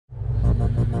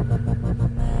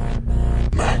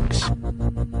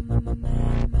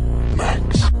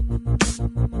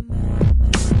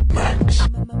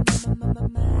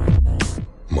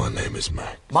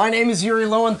My name is Yuri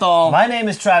Lowenthal. My name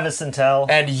is Travis Santel.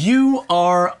 And you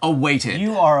are awaited.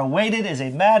 You Are Awaited is a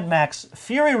Mad Max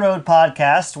Fury Road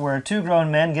podcast where two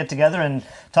grown men get together and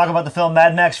talk about the film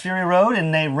Mad Max Fury Road,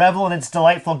 and they revel in its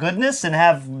delightful goodness and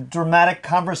have dramatic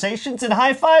conversations and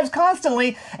high fives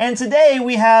constantly. And today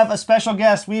we have a special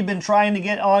guest we've been trying to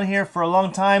get on here for a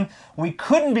long time. We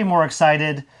couldn't be more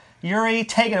excited. Yuri,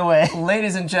 take it away.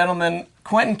 Ladies and gentlemen,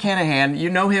 Quentin Kenihan. You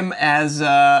know him as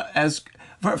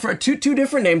for two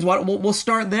different names. We'll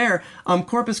start there.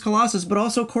 Corpus Colossus, but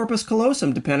also Corpus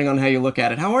Callosum, depending on how you look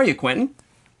at it. How are you, Quentin?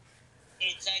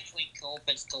 It's actually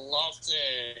Corpus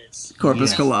Colossus.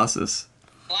 Corpus Colossus.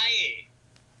 Play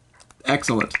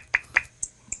Excellent.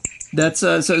 That's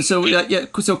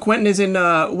So Quentin is in.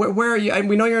 Where are you?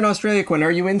 We know you're in Australia, Quentin.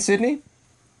 Are you in Sydney?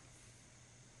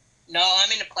 No,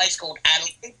 I'm in a place called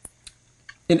Adelaide.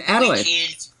 In Adelaide. Which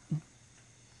is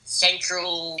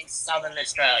central southern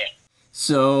Australia.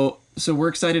 So we're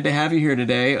excited to have you here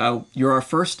today. You're our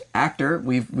first actor.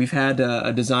 We've had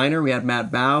a designer. We had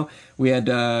Matt Bow. We had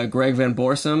Greg Van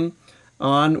Borsum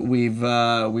on. We've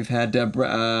had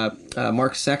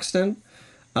Mark Sexton,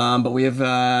 but we have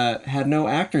had no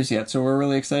actors yet. So we're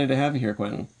really excited to have you here,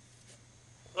 Quentin.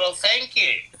 Well, thank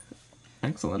you.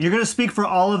 Excellent. You're going to speak for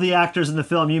all of the actors in the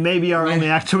film. You may be our only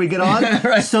actor we get on,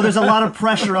 Right. So there's a lot of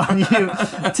pressure on you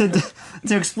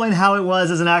to explain how it was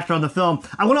as an actor on the film.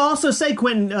 I want to also say,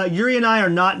 Quentin, Yuri and I are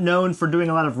not known for doing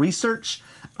a lot of research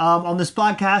on this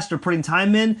podcast or putting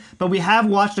time in, but we have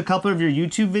watched a couple of your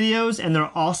YouTube videos, and they're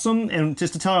awesome. And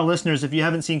just to tell our listeners, if you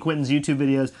haven't seen Quentin's YouTube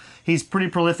videos, he's pretty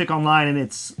prolific online, and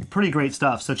it's pretty great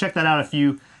stuff. So check that out if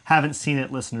you haven't seen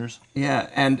it, listeners. Yeah,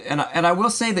 and I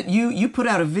will say that you put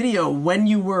out a video when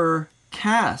you were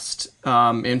cast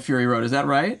in Fury Road. Is that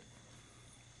right?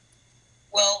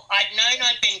 Well, I'd known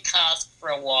I'd been cast for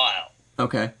a while.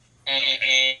 Okay.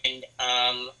 And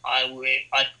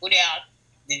I put out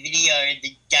the video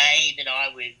the day that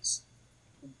I was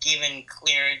given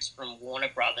clearance from Warner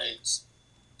Brothers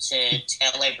to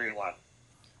tell everyone.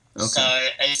 Okay. So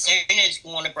as soon as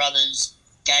Warner Brothers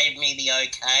gave me the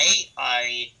okay,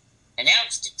 I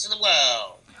announced it to the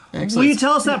world. Excellent. Will you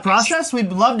tell us that process?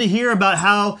 We'd love to hear about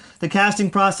how the casting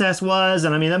process was,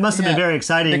 and I mean that must have been very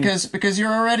exciting. Because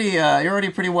you're already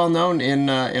pretty well known in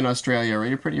Australia,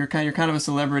 right? You're kind of a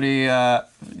celebrity.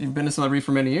 You've been a celebrity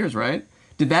for many years, right?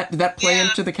 Did that play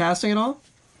into the casting at all?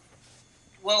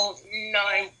 Well,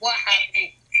 no. What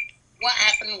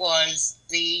happened was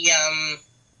the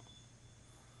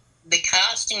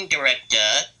casting director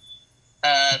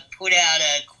put out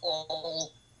a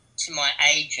call to my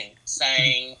agent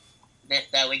saying that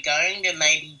they were going to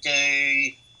maybe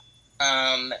do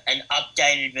an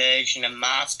updated version of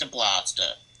Master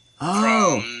Blaster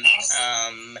from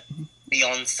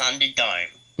Beyond Thunderdome.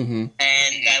 Mm-hmm.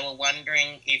 And they were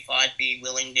wondering if I'd be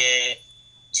willing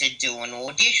to do an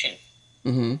audition.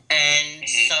 Mm-hmm. And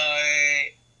so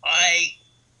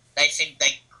they said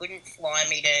they couldn't fly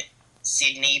me to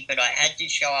Sydney, but I had to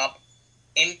show up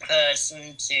in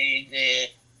person to the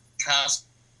cast.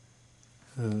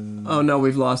 Oh no,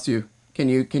 we've lost you. Can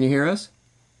you hear us?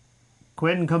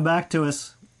 Quentin, come back to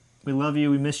us. We love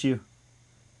you. We miss you.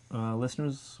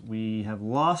 Listeners, we have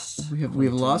lost. We have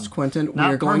lost Quentin. Not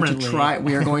We are going permanently. to try.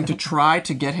 We are going to try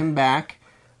to get him back.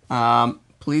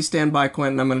 Please stand by,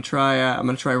 Quentin. I'm going to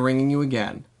try ringing you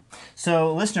again.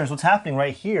 So, listeners, what's happening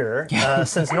right here?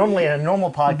 Since normally in a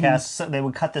normal podcast they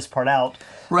would cut this part out,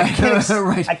 Right.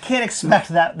 Right. I can't expect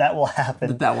that will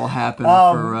happen. That will happen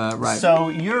for right. So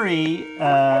Yuri, here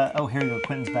you go.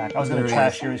 Quentin's back. I was going to There he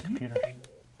trash Yuri's computer.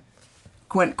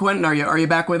 Quentin, are you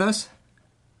back with us?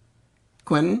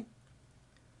 Quentin?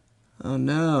 Oh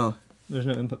no. There's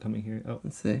no input coming here. Oh,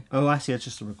 Let's see. I see. It's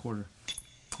just a recorder.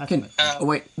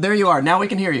 Wait, there you are. Now we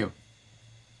can hear you.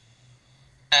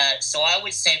 So I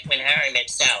was sent when Harry met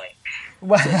Sally.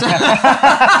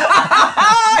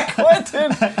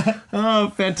 Quentin!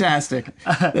 Oh, fantastic.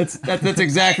 That's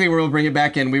exactly where we'll bring it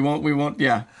back in. We won't.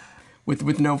 Yeah.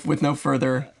 With no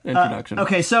further introduction.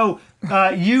 Okay, so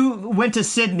you went to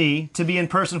Sydney to be in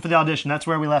person for the audition. That's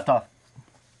where we left off.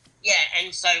 Yeah,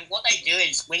 and so what they do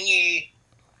is when you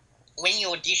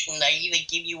audition, they either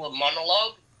give you a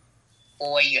monologue,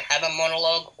 or you have a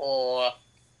monologue, or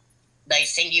they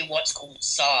send you what's called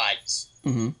sides.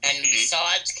 Mm-hmm. And the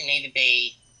sides can either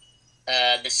be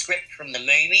the script from the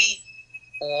movie,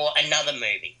 or another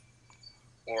movie,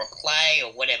 or a play,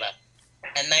 or whatever.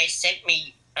 And they sent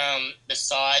me the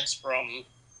sides from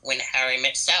When Harry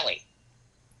Met Sally.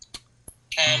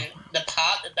 And the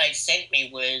part that they sent me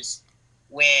was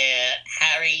where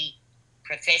Harry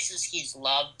professes his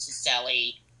love to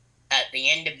Sally at the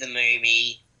end of the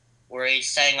movie where he's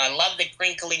saying, "I love the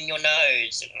crinkle in your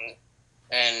nose,"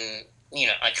 and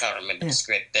I can't remember the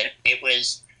script, but it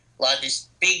was like this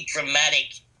big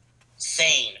dramatic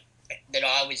scene that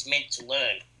I was meant to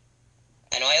learn,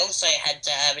 and I also had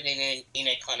to have it in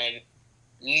a kind of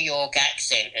New York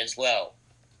accent as well.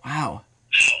 Wow.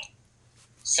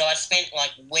 So I spent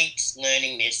like weeks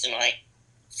learning this, and I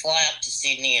fly up to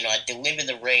Sydney and I deliver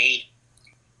the read,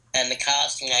 and the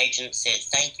casting agent says,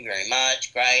 "Thank you very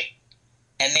much, great."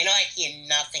 And then I hear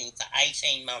nothing for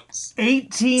 18 months.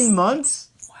 18 months?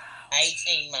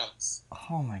 18 months.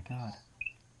 Oh my God.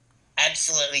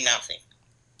 Absolutely nothing.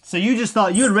 So you just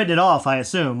thought, you had written it off, I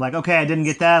assume. Like, okay, I didn't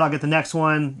get that, I'll get the next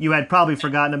one. You had probably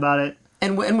forgotten about it.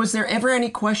 And was there ever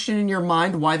any question in your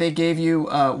mind why they gave you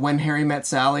When Harry Met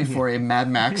Sally for a Mad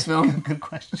Max film? Good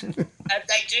question.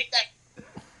 They do that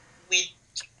with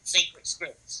secret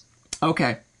scripts.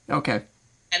 Okay.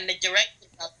 And the director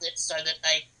does it so that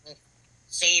they can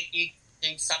see if you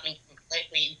do something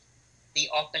completely the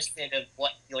opposite of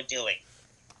what you're doing.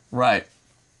 Right.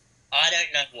 I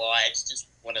don't know why, it's just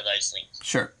one of those things.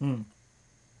 Sure. And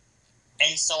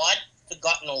so I'd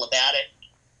forgotten all about it.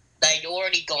 They'd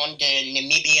already gone to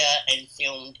Namibia and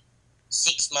filmed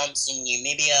 6 months in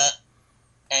Namibia,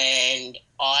 and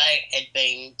I had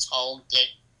been told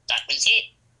that was it.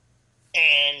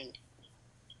 And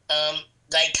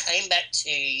they came back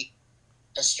to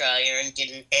Australia and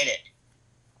did an edit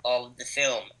of the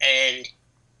film, and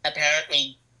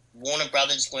apparently Warner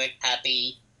Brothers weren't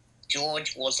happy,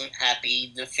 George wasn't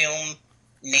happy, the film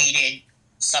needed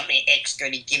something extra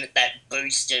to give it that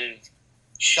boost of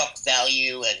shock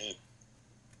value and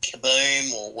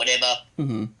kaboom or whatever.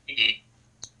 Mm-hmm.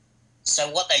 So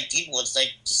what they did was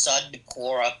they decided to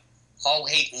pour a whole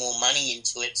heap more money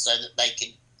into it so that they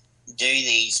could do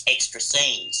these extra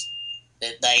scenes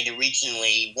that they'd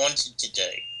originally wanted to do.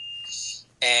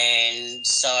 And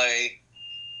so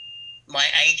my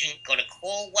agent got a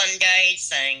call one day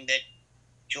saying that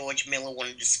George Miller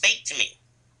wanted to speak to me.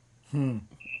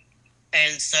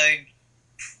 And so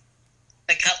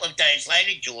a couple of days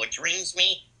later, George rings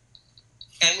me,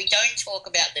 and we don't talk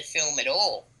about the film at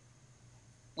all.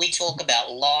 We talk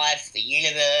about life, the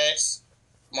universe,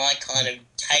 my kind of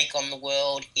take on the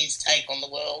world, his take on the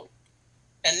world.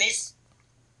 And this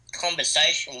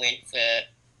conversation went for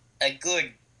a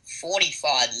good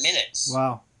 45 minutes.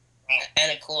 Wow.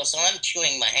 And, of course, I'm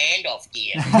chewing my hand off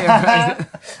here.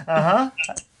 Uh-huh.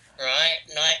 Right?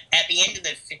 And at the end of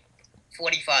the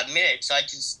 45 minutes, I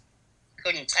just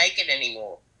couldn't take it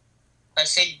anymore. I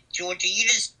said, "George, are you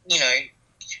just,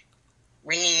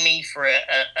 ringing me for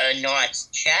a nice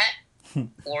chat,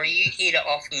 or are you here to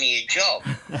offer me a job?"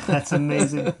 That's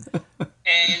amazing.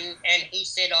 And he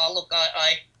said, "Oh, look,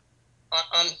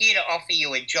 I'm here to offer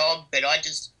you a job, but I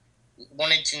just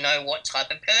wanted to know what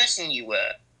type of person you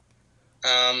were,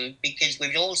 because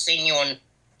we've all seen you on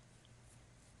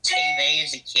TV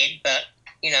as a kid, but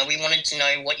we wanted to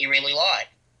know what you really like."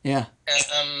 Yeah.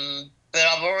 But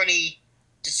I've already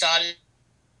decided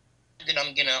that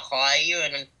I'm going to hire you,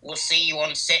 and we'll see you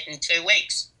on set in 2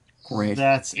 weeks. Great.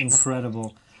 That's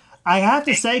incredible. I have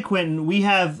to say, Quentin, we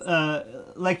have,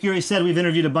 like Yuri said, we've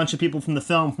interviewed a bunch of people from the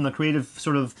film, from the creative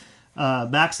sort of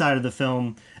backside of the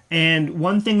film. And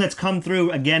one thing that's come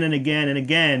through again and again and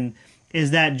again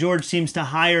is that George seems to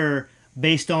hire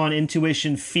based on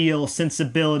intuition, feel,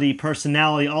 sensibility,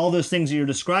 personality, all those things that you're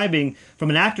describing from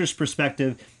an actor's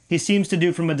perspective. He seems to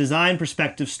do from a design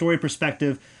perspective, story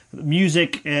perspective,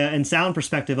 music and sound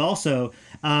perspective also.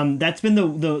 That's been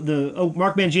the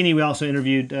Mark Mangini we also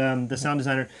interviewed, the sound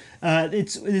designer.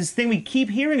 It's this thing we keep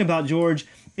hearing about George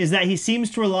is that he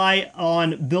seems to rely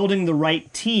on building the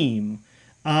right team.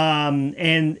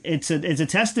 And it's a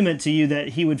testament to you that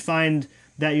he would find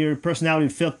that your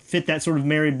personality would fit that sort of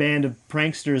merry band of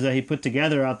pranksters that he put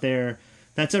together out there.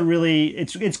 That's a really,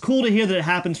 it's cool to hear that it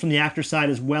happens from the actor side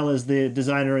as well as the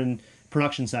designer and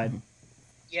production side.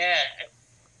 Yeah.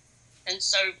 And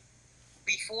so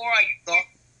before I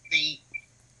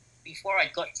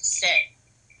got to set,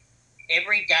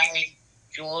 every day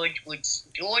George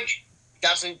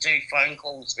doesn't do phone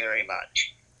calls very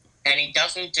much, and he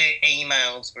doesn't do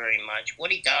emails very much.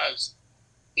 What he does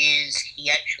is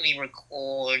he actually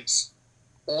records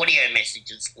audio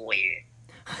messages for you.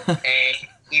 And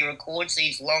he records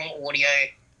these long audio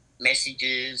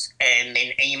messages and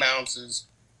then emails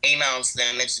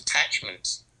them as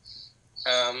attachments.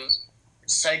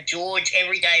 So George,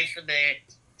 every day for the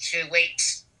 2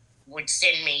 weeks, would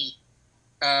send me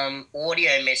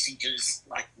audio messages,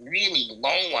 like really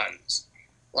long ones,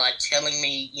 like telling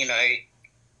me,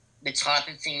 the type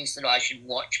of things that I should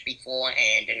watch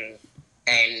beforehand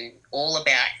and all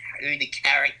about who the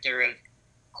character of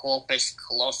Corpus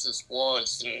Colossus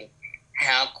was and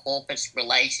how Corpus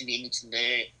related into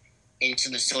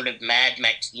the sort of Mad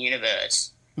Max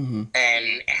universe,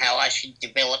 and how I should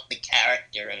develop the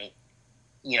character, and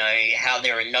how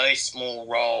there are no small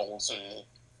roles, and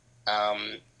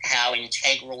how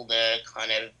integral the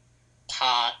kind of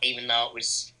part, even though it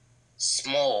was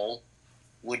small,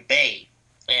 would be.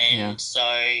 And so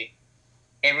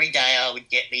every day I would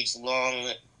get these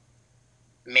long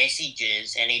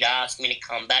messages, and he'd ask me to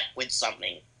come back with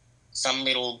something, some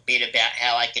little bit about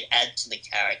how I could add to the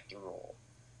character,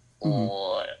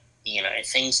 or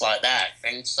things like that.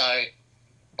 And so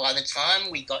by the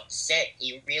time we got set,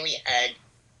 he really had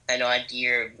an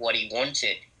idea of what he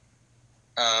wanted.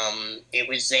 It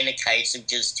was then a case of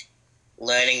just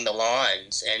learning the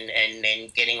lines and then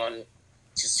getting on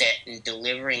to set and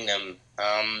delivering them.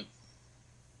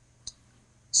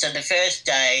 So the first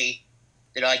day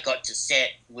that I got to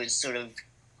set was sort of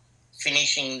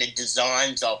finishing the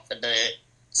designs off for the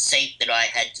seat that I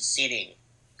had to sit in.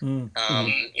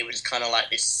 It was kind of like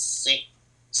this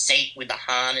seat with a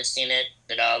harness in it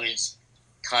that I was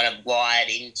kind of wired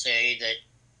into, that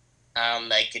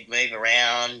they could move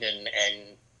around and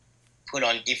put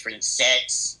on different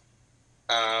sets.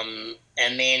 And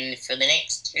then for the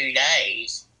next 2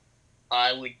 days,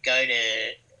 I would go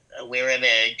to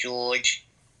wherever George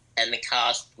and the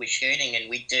cast were shooting, and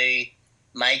we'd do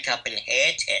makeup and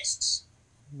hair tests.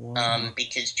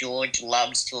 Because George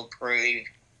loves to approve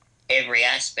every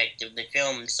aspect of the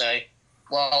film. So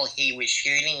while he was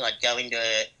shooting, I'd go into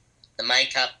the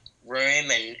makeup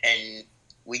room and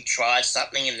we'd try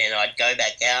something, and then I'd go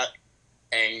back out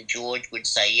and George would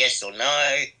say yes or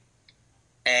no.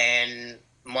 And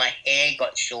my hair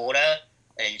got shorter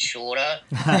and shorter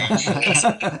and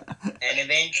shorter. And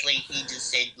eventually he just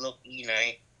said, look,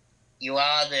 you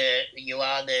are the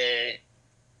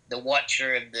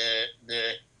watcher of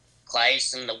the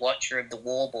place and the watcher of the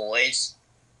war boys.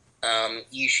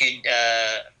 You should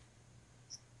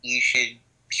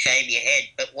shave your head.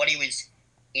 But what he was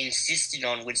insisted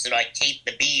on was that I keep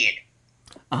the beard.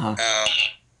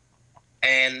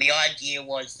 And the idea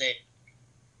was that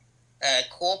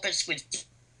Corpus was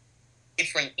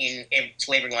different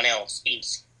to everyone else. He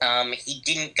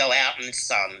didn't go out in the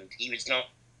sun. He was not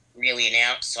really an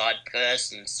outside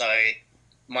person, so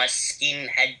my skin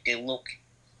had to look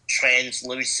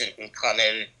translucent and kind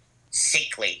of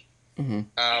sickly.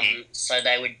 So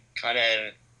they would kind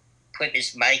of put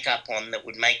this makeup on that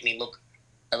would make me look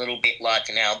a little bit like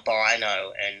an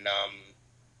albino,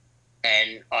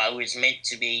 and I was meant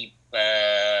to be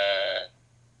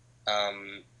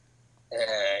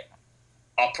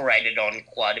operated on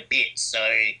quite a bit. So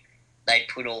they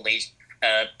put all these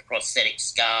prosthetic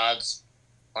scars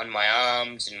on my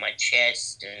arms and my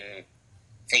chest and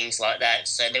things like that.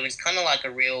 So there was kind of like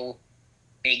a real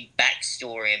big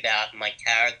backstory about my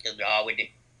character that I would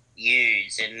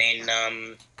use. And then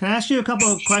can I ask you a couple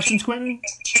of questions, Quentin,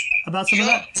 about some Sure.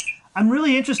 of that? I'm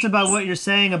really interested about what you're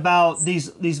saying about these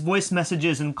voice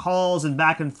messages and calls and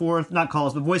back and forth, not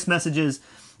calls, but voice messages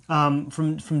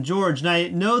from George. And I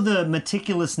know the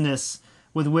meticulousness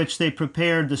with which they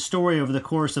prepared the story over the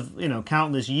course of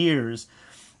countless years.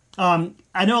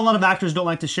 I know a lot of actors don't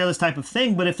like to share this type of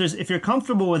thing, but if you're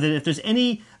comfortable with it, if there's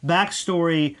any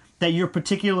backstory that you're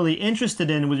particularly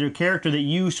interested in with your character that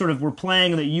you sort of were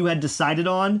playing and that you had decided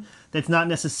on, that's not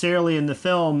necessarily in the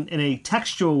film in a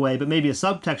textual way, but maybe a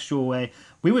subtextual way,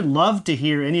 we would love to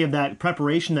hear any of that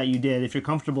preparation that you did, if you're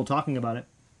comfortable talking about it.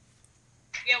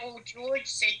 Yeah, well, George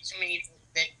said to me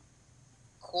that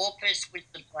Corpus was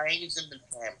the brains of the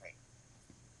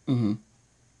family.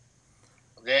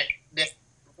 That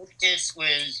Victus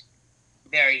was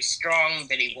very strong,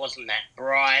 but he wasn't that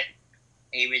bright.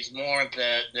 He was more of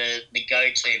the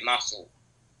go-to muscle.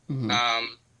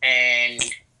 And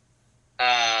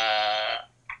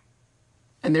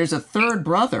there's a third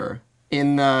brother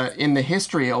in the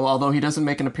history, although he doesn't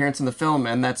make an appearance in the film,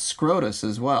 and that's Scrotus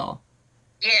as well.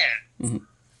 Yeah. And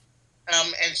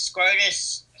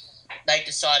Scrotus, they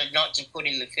decided not to put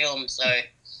in the film, so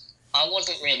I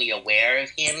wasn't really aware of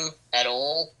him at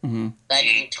all. They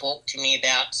didn't talk to me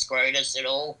about Scrotus at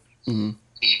all.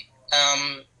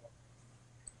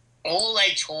 All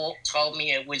they told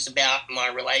me it was about my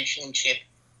relationship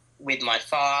with my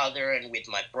father and with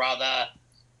my brother,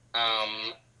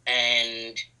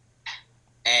 and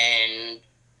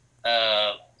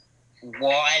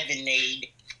why the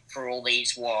need for all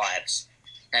these wives,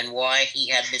 and why he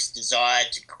had this desire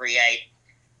to create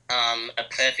a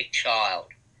perfect child.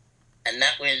 And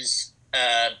that was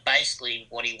basically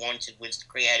what he wanted, was to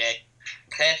create a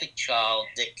perfect child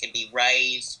that could be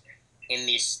raised in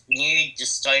this new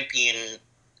dystopian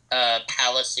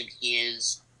palace of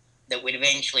his that would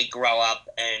eventually grow up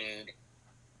and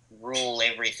rule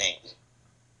everything.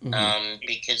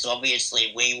 Because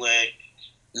obviously we weren't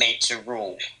meant to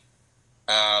rule.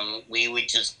 We were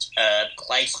just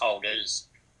placeholders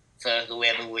for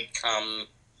whoever would come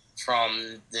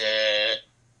from the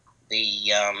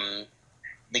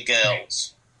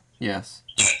girls. Yes.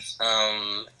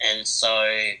 And so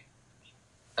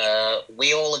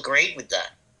we all agreed with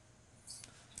that.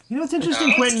 You know, it's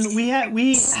interesting, Quentin. We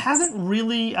haven't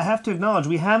really. I have to acknowledge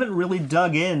we haven't really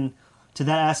dug in to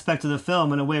that aspect of the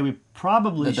film in a way we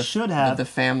probably should have. The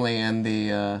family and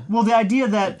the well, the idea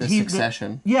that the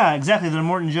succession. Yeah, exactly. That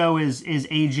Immortan Joe is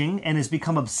aging and has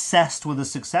become obsessed with a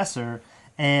successor.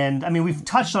 And I mean, we've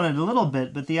touched on it a little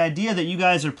bit, but the idea that you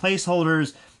guys are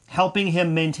placeholders, helping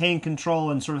him maintain control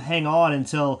and sort of hang on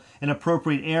until an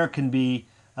appropriate heir can be,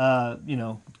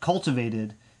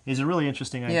 cultivated, is a really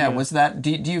interesting idea. Yeah, was that? Do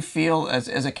you feel as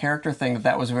a character thing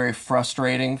that was very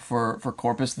frustrating for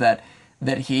Corpus that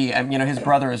he, his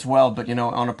brother as well, but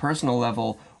on a personal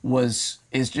level is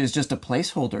just a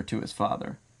placeholder to his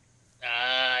father?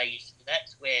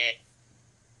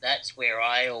 That's where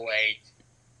I always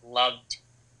loved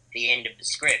the end of the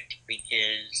script,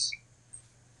 because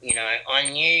I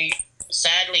knew,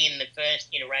 sadly, in the first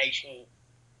iteration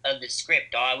of the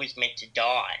script, I was meant to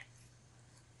die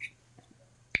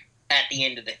at the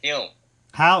end of the film.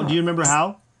 How? Do you remember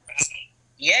how?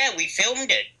 Yeah, we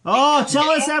filmed it. Oh, tell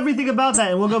us everything about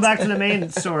that, and we'll go back to the main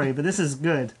story, but this is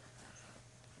good.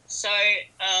 So,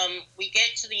 we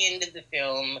get to the end of the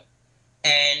film,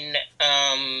 and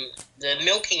the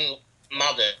milking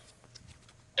mothers,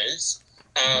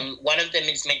 one of them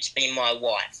is meant to be my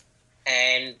wife.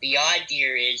 And the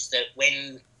idea is that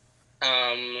when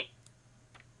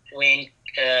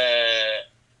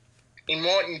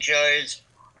Immortan Joe's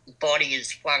body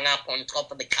is flung up on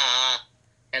top of the car,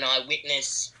 and I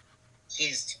witness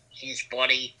his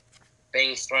body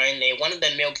being thrown there, one of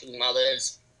the milking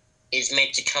mothers is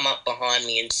meant to come up behind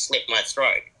me and slit my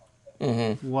throat.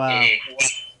 Mm-hmm. Wow.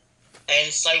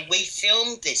 And so we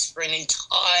filmed this for an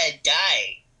entire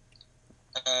day.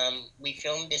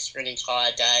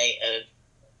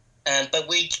 But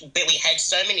we had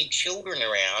so many children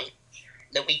around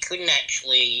that we couldn't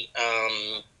actually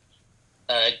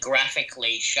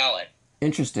graphically show it.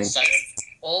 Interesting. So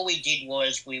all we did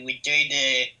was we would do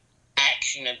the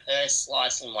action of her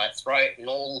slicing my throat, and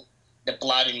all the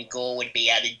blood and gore would be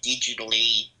added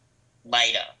digitally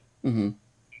later. Mm-hmm.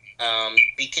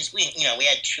 Because we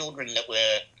had children that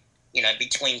were,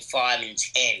 between 5 and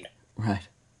 10. Right.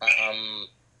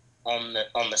 On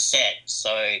the set,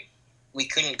 so we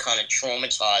couldn't kind of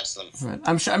traumatize them. Right.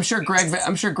 I'm sure Greg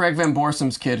Van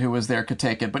Borsam's kid who was there could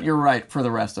take it, but you're right for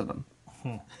the rest of them.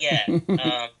 Yeah.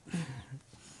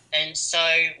 And so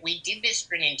we did this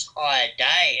for an entire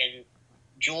day, and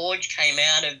George came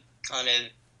out of kind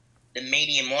of the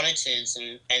media monitors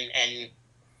and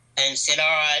said, "All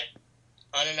right,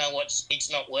 I don't know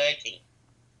it's not working."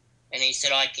 And he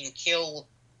said, "I can kill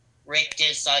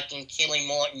Rectus, I can kill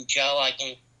Immortan Joe, I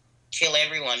can kill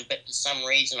everyone, but for some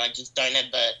reason I just don't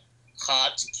have the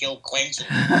heart to kill Quentin."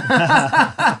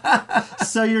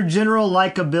 So your general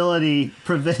likability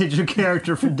prevented your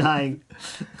character from dying.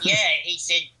 Yeah, he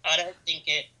said, "I don't think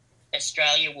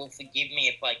Australia will forgive me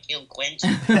if I kill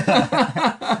Quentin."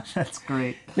 That's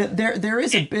great. Now, there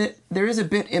is a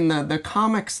bit in the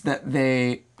comics that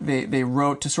they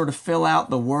wrote to sort of fill out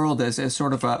the world as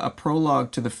sort of a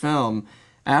prologue to the film.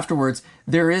 Afterwards,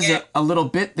 there is a little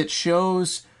bit that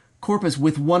shows Corpus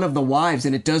with one of the wives,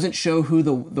 and it doesn't show who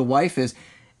the wife is,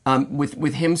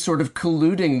 with him sort of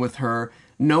colluding with her,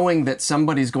 knowing that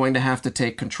somebody's going to have to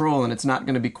take control, and it's not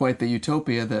going to be quite the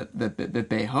utopia that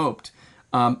they hoped.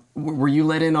 Were you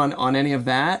let in on any of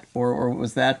that, or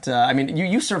was that?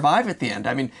 You survive at the end.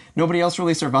 I mean, nobody else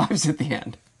really survives at the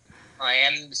end. I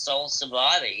am the sole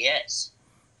survivor. Yes.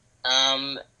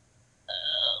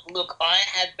 Look, I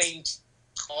have been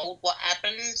told what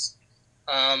happens,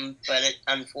 but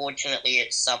unfortunately,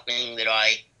 it's something that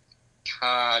I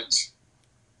can't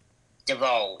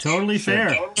divulge. Totally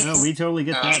fair. No, we totally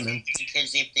get that, man.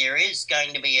 Because if there is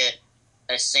going to be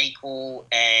a sequel,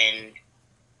 and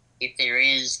if there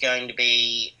is going to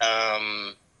be a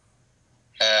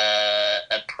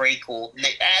prequel,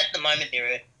 at the moment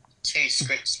there are 2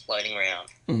 scripts floating around.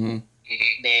 Mm-hmm.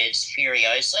 There's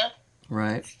Furiosa,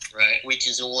 right, which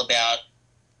is all about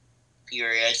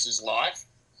Furiosa's life,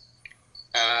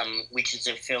 which is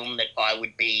a film that I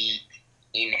would be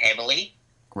in heavily.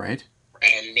 Great.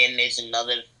 And then there's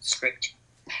another script,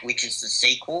 which is the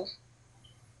sequel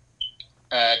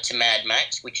to Mad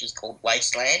Max, which is called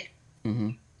Wasteland.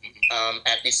 Mm-hmm.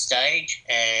 at this stage,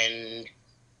 and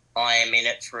I am in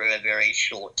it for a very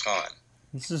short time.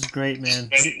 This is great, man.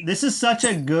 This is such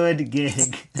a good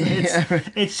gig.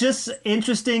 It's just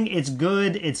interesting. It's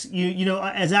good. It's you know,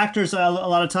 as actors, a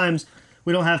lot of times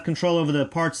we don't have control over the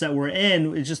parts that we're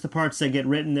in. It's just the parts that get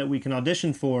written that we can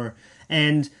audition for.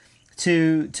 And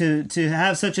to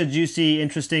have such a juicy,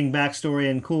 interesting backstory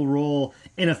and cool role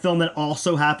in a film that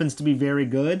also happens to be very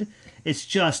good, it's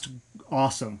just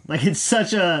awesome. Like, it's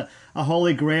such a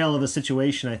holy grail of a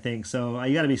situation, I think. So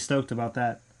you got to be stoked about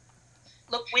that.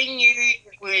 Look, we knew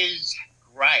it was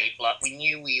great. Like, we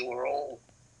knew we were all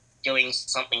doing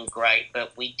something great,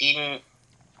 but we didn't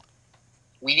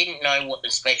know what the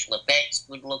special effects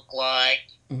would look like.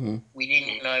 Mm-hmm. We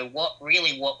didn't know what we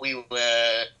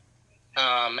were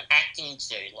acting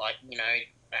to. Like, you know,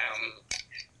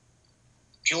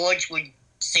 George would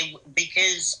see,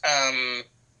 because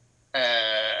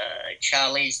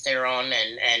Charlize Theron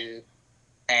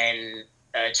and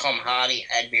Tom Hardy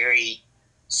had very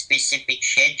specific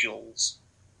schedules.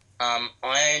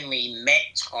 I only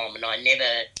met Tom, and I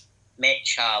never met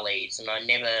Charlize, and I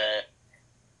never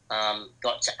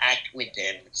got to act with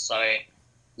them. So,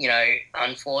 you know,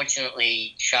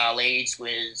 unfortunately, Charlize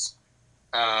was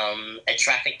a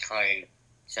traffic cone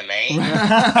for me.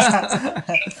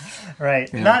 Right.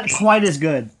 Yeah. Not quite as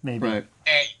good, maybe. Right.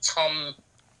 And Tom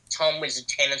was a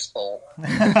tennis ball. So,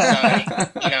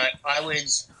 you know, I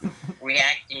was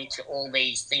reacting to all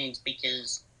these things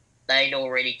because they'd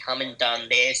already come and done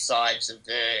their sides of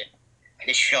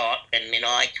the shot, and then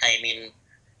I came in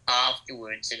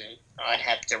afterwards, and I'd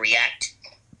have to react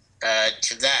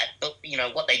to that. But, you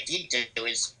know, what they did do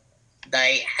is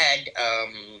they had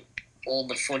all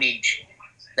the footage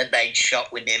that they'd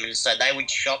shot with them, and so they would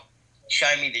show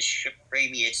me the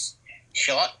previous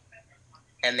shot,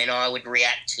 and then I would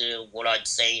react to what I'd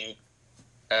seen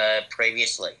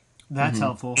previously. That's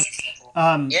helpful.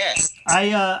 Yeah.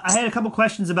 I had a couple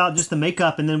questions about just the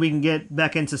makeup, and then we can get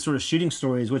back into sort of shooting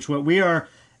stories, which what we are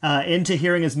into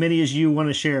hearing as many as you want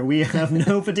to share. We have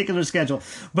no particular schedule.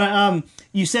 But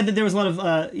you said that there was a lot of,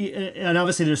 and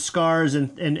obviously there's scars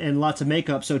and lots of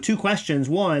makeup. So 2 questions.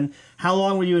 1, how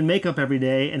long were you in makeup every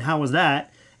day, and how was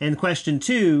that? And question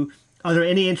 2, are there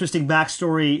any interesting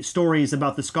backstory stories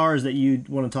about the scars that you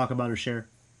want to talk about or share?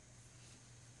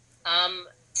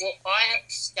 Well, I have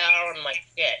a scar on my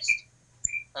chest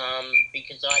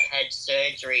because I'd had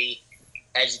surgery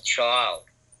as a child.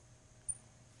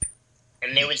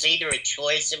 And there was either a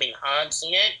choice of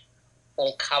enhancing it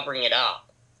or covering it up.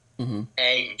 Mm-hmm.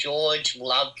 And George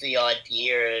loved the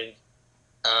idea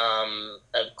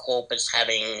of Corpus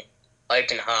having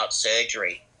open heart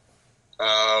surgery.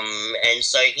 And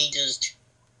so he just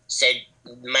said,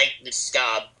 make the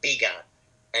scar bigger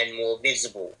and more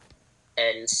visible.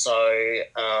 And so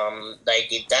they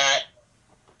did that.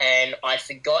 And I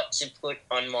forgot to put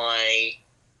on my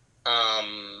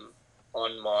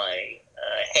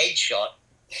headshot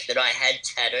that I had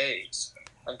tattoos.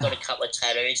 I've got a couple of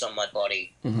tattoos on my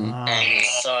body. Mm-hmm. And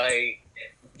so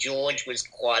George was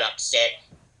quite upset.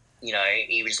 You know,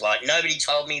 he was like, nobody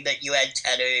told me that you had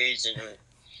tattoos. And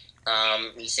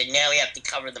he said, now we have to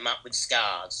cover them up with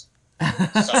scars.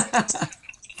 So,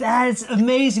 That's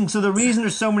amazing. So the reason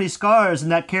there's so many scars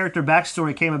and that character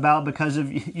backstory came about because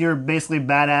of your basically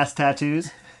badass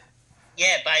tattoos?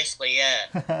 yeah, basically,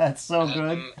 yeah. That's so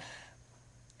good.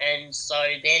 And so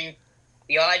then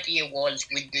the idea was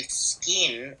with the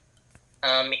skin,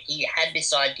 he had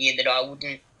this idea that I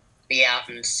wouldn't be out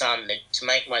in the sun, that to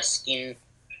make my skin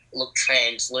look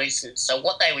translucent. So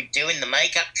what they would do in the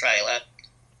makeup trailer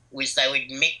was they would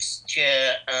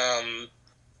mixture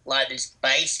like this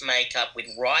base makeup with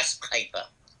rice paper.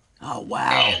 Oh,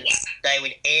 wow. And they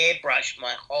would airbrush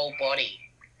my whole body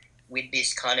with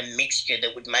this kind of mixture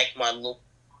that would make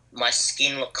my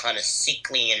skin look kind of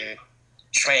sickly and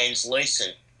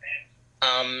translucent.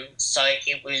 So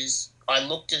I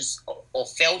looked or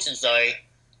felt as though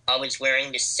I was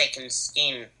wearing this second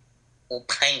skin or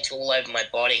paint all over my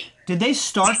body. Did they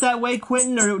start that way,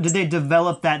 Quentin, or did they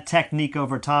develop that technique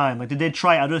over time? Like, did they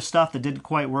try other stuff that didn't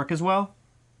quite work as well?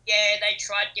 Yeah, they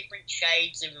tried different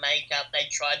shades of makeup. They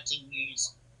tried to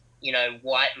use, you know,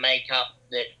 white makeup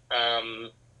that,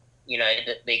 you know,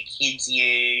 that the kids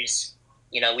use,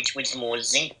 you know, which was more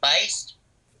zinc-based.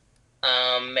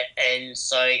 And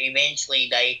so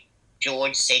eventually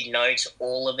George said no to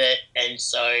all of it. And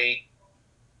so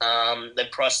the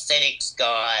prosthetics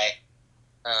guy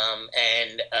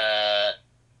and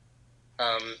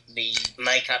the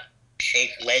makeup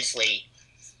chief, Leslie,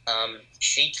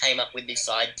 she came up with this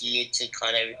idea to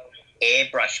kind of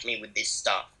airbrush me with this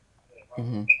stuff.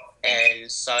 Mhm.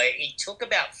 And so it took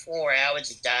about 4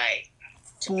 hours a day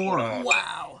to put on.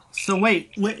 Wow. So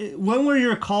wait, when were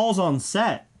your calls on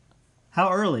set?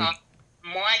 How early?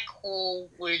 My call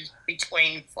was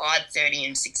between 5:30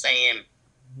 and 6 a.m.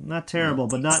 Not terrible,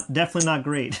 but definitely not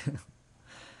great.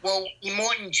 Well,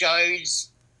 Immortan Joe's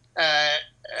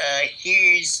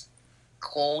Hughes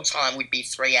call time would be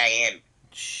 3 a.m.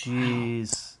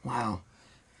 Jeez. Wow.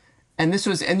 And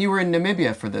you were in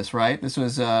Namibia for this, right? This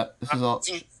was all.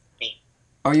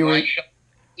 Oh, you were.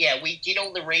 Yeah, we did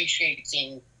all the reshoots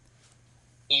in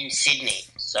Sydney.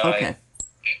 So Okay.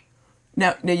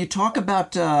 Now you talk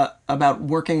about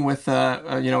working with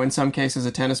in some cases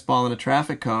a tennis ball and a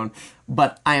traffic cone,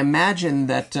 but I imagine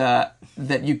that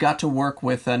that you got to work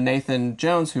with Nathan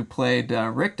Jones, who played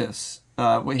Rictus.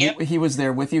 Yep. He was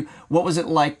there with you. What was it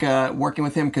like working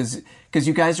with him? Because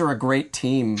you guys are a great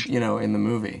team, in the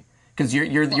movie. Because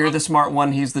you're the smart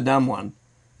one, he's the dumb one.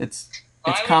 It's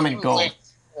comic gold. I was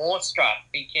awestruck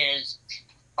because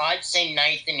I'd seen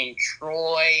Nathan in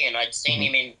Troy and I'd seen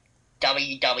him in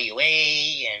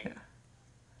WWE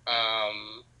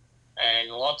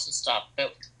and lots of stuff.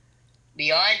 But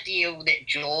the idea that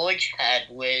George had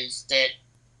was that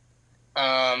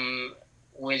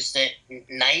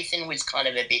Nathan was kind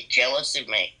of a bit jealous of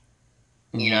me,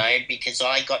 because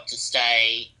I got to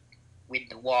stay with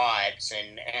the wives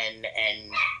and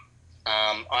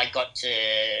I got to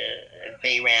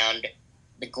be around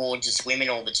the gorgeous women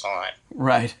all the time.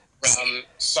 Right.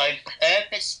 So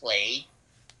purposely,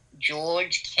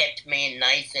 George kept me and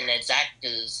Nathan as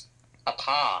actors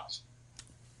apart.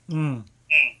 Mm.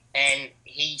 And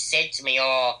he said to me,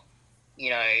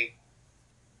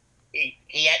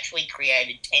 he actually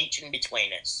created tension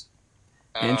between us.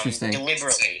 Interesting.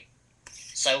 Deliberately.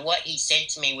 So what he said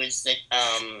to me was that,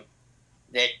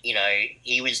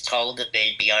 he was told that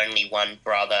there'd be only one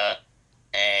brother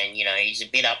and, he's a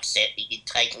bit upset that you're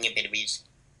taking a bit of his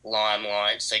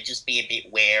limelight, so just be a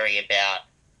bit wary about,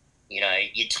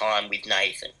 your time with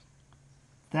Nathan.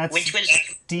 Which was a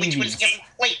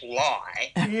complete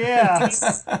lie. Yeah.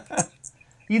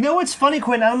 You know what's funny,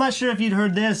 Quentin? I'm not sure if you'd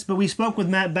heard this, but we spoke with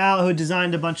Matt Bao, who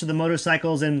designed a bunch of the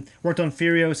motorcycles and worked on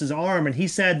Furios's arm, and he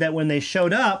said that when they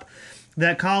showed up,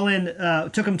 that Colin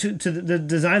took them to the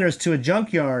designers to a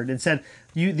junkyard and said,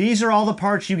 these are all the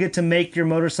parts you get to make your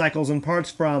motorcycles and parts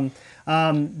from.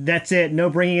 That's it. No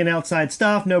bringing in outside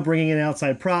stuff, no bringing in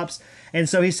outside props. And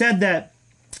so he said that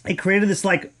it created this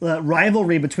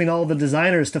rivalry between all the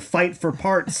designers to fight for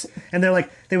parts, and they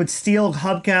would steal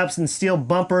hubcaps and steal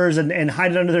bumpers and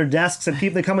hide it under their desks, and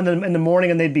people, they come in the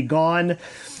morning and they'd be gone.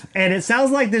 And it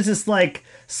sounds like there's this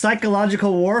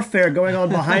psychological warfare going on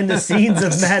behind the scenes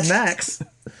of Mad Max.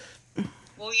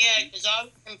 Well, yeah, because I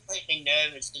was completely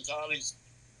nervous because I was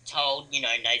told,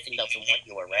 Nathan doesn't want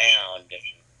you around,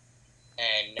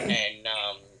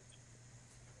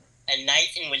 and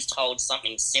Nathan was told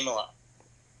something similar.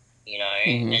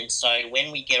 And so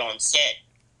when we get on set,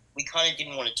 we kind of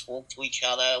didn't want to talk to each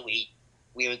other. We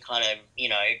were kind of,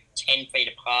 10 feet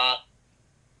apart.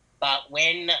 But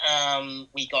when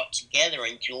we got together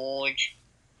and George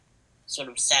sort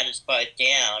of sat us both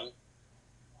down,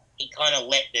 he kind of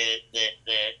let the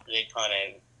kind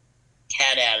of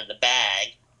cat out of the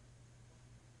bag.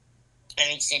 And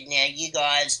he said, now you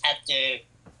guys have to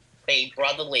be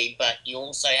brotherly, but you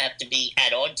also have to be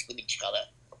at odds with each other.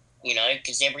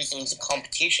 Because everything's a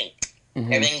competition.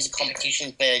 Mm-hmm. Everything's a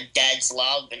competition for Dad's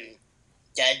love and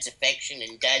Dad's affection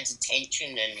and Dad's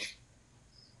attention and,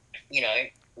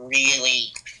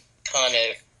 really kind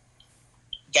of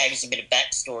gave us a bit of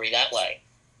backstory that way.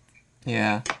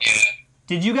 Yeah.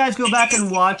 Did you guys go back and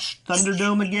watch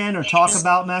Thunderdome again or talk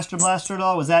about Master Blaster at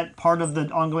all? Was that part of the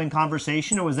ongoing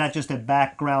conversation, or was that just a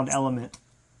background element?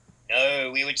 No,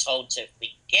 we were told to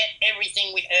forget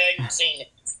everything we heard and seen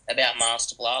about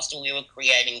Master Blaster. We were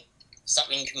creating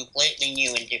something completely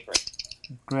new and different.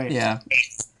 Great. Yeah.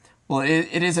 Well,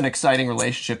 it is an exciting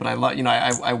relationship, and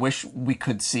I wish we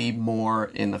could see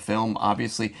more in the film.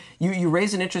 Obviously, you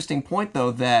raise an interesting point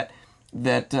though that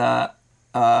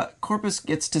Corpus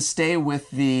gets to stay with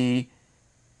the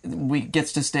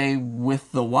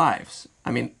wives.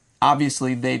 I mean,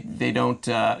 obviously they don't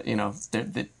what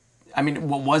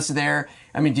was there?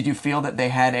 I mean, did you feel that they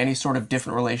had any sort of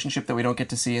different relationship that we don't get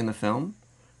to see in the film?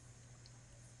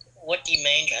 What do you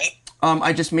mean, mate?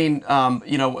 I just mean,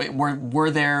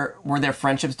 were there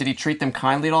friendships? Did he treat them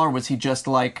kindly at all, or was he just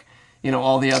like,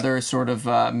 all the other sort of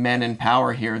men in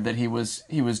power here? That he was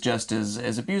just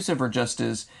as abusive or just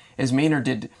as mean, or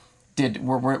did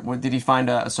he find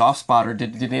a soft spot, or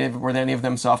were any of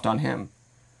them soft on him?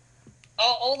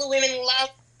 Oh, all the women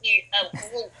loved you.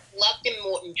 Loved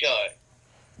Immortan Joe.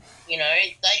 You know,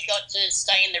 they got to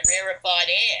stay in the rarefied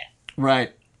air.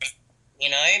 Right. You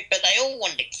know, but they all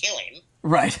wanted to kill him.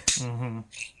 Right. Mm-hmm.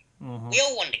 Mm-hmm. We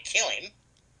all wanted to kill him.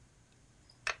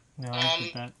 No, I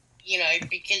get that. You know,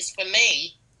 because for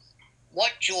me,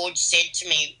 what George said to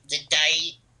me the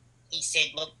day he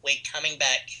said, "Look, we're coming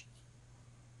back,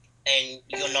 and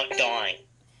you're not dying,"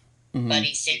 Mm-hmm. but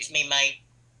he said to me, "Mate,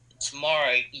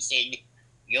 tomorrow," he said,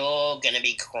 "you're going to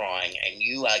be crying, and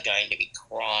you are going to be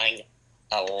crying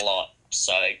a lot.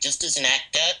 So, just as an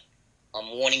actor, I'm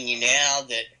warning you now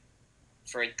that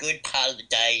for a good part of the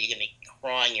day, you're going to be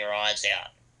crying your eyes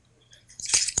out."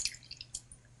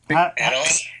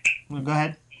 Well, go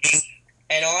ahead.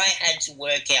 And I had to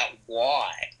work out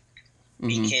why.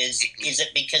 Mm-hmm. Because is it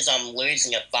because I'm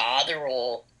losing a father,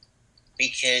 or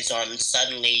because I'm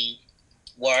suddenly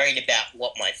worried about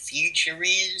what my future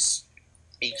is?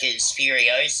 Because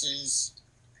Furiosa's,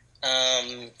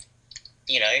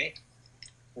 you know,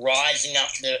 rising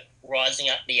up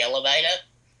the elevator.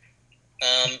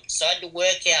 So I had to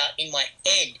work out in my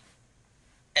head,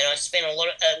 and I spent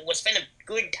a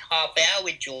good half hour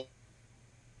with George,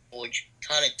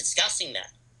 kind of discussing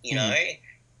that, you know.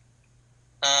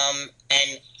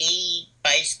 And he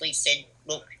basically said,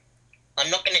 "Look, I'm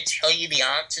not going to tell you the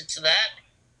answer to that,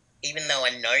 even though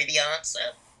I know the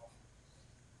answer."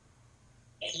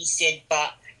 He said,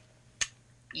 "But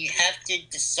you have to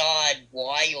decide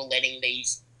why you're letting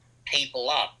these people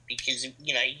up, because,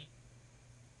 you know,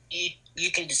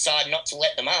 you can decide not to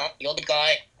let them up. You're the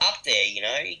guy up there, you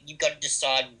know. You've got to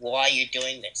decide why you're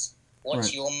doing this. What's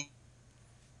Right. your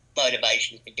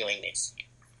motivation for doing this?"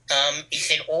 He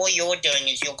said, "All you're doing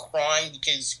is you're crying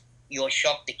because you're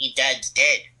shocked that your dad's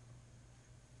dead."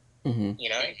 Mm-hmm. You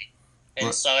know? And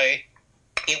Right. so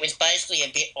it was basically a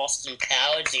bit Austin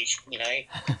Powers-ish, you know.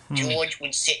 George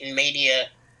would sit in media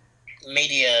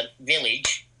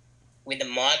village with a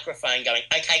microphone going,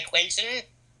 "Okay, Quentin,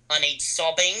 I need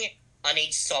sobbing,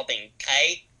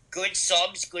 okay? Good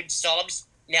sobs.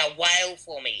 Now wail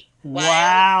for me. Wail,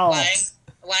 Wow.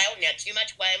 wail. Now too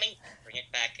much wailing. Bring it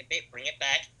back a bit,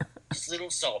 Just little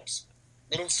sobs.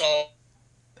 Little sobs.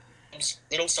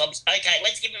 Okay,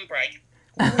 let's give him a break."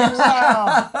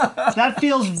 Wow. That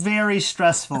feels very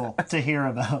stressful to hear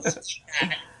about.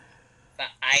 For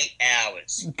 8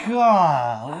 hours.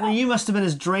 God, well, you must have been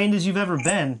as drained as you've ever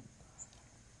been.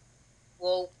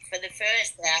 Well, for the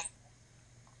first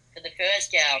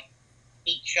hour,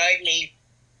 he showed me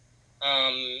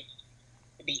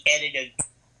the edit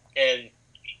of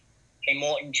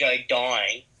Immortan Joe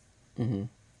dying, Mm-hmm.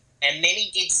 and then he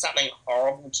did something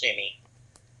horrible to me.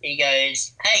 He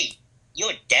goes, "Hey,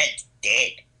 your dad's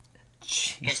dead,"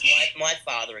 because my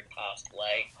father had passed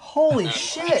away. Holy to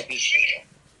shit. be sure.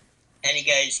 And he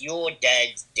goes, "Your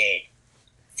dad's dead.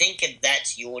 Think of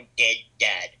that's your dead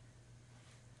dad."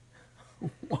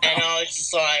 Wow. And I was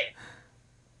just like,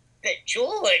 "But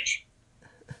George,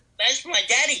 that's my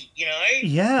daddy, you know?"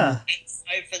 Yeah. And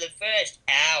so for the first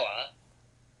hour,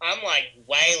 I'm like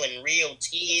wailing real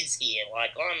tears here.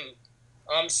 Like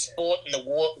I'm sporting the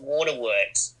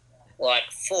waterworks, like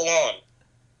full on.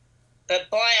 But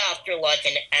by after like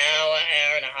an hour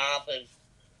and a half of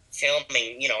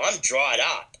filming, you know, I'm dried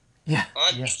up. Yeah.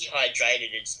 I'm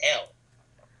dehydrated as hell.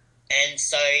 And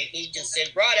so he just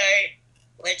said, "Righto,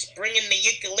 let's bring in the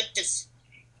eucalyptus."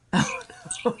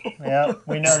 Yeah,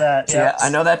 we know that. Yeah, I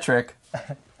know that trick.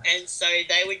 And so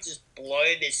they would just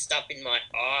blow this stuff in my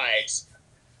eyes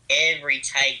every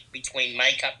take between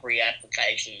makeup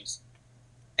reapplications.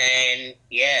 And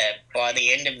yeah, by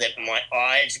the end of it, my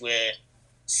eyes were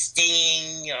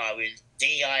stinging, I was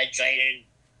dehydrated,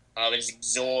 I was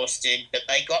exhausted, but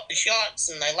they got the shots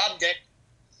and they loved it.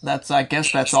 I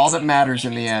guess that's all that matters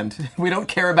in the end. We don't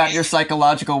care about your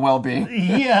psychological well-being.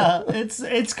 Yeah,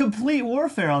 it's complete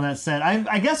warfare on that set.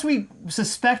 I guess we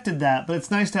suspected that, but it's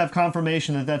nice to have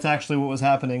confirmation that that's actually what was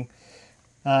happening.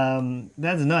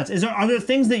 That's nuts. Are there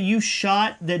things that you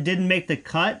shot that didn't make the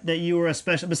cut that you were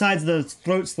especially, besides the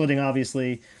throat slitting,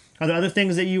 obviously? Are there other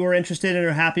things that you were interested in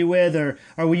or happy with, or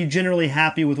were you generally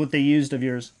happy with what they used of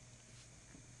yours?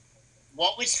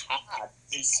 What was hard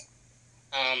is,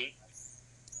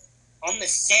 on the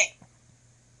set,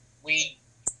 we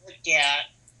worked out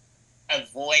a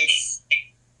voice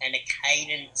and a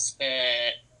cadence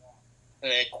for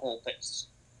Corpus.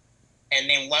 And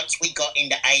then once we got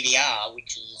into ADR,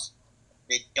 which is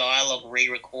the dialogue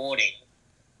re-recording,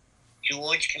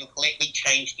 George completely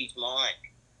changed his mind.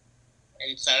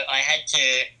 And so I had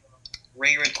to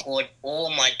re-record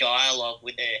all my dialogue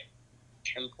with a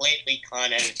completely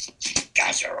kind of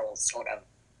guttural sort of,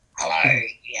 "Hello,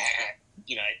 yeah."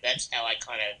 You know, that's how I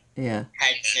kind of Yeah.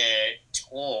 had to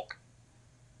talk.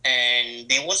 and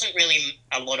there wasn't really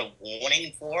a lot of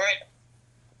warning for it.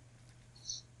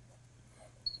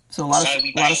 So a lot So of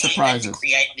we a lot of basically had surprises. to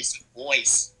create this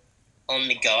voice on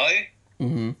the go.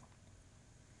 Mm-hmm.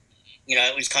 You know,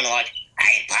 it was kind of like,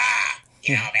 "Hey, Pa,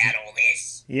 you know about all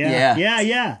this?" Yeah. Yeah.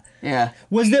 Yeah. Yeah.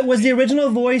 Was the original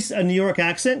voice a New York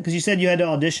accent? Because you said you had to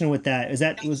audition with that. Was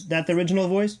that the original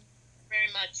voice?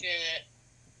 Very much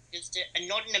just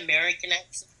not an American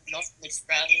accent, not an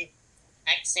Australian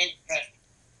accent, but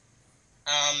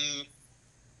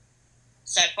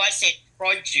so if I said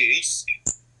produce,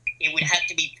 it would have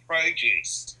to be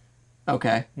produce.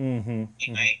 Okay. Mm-hmm.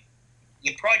 You know,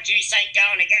 your produce ain't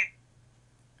going to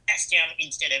Gastown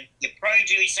instead of your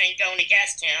produce ain't going to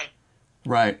Gastown.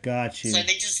 Right. Got you. So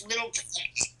they're just little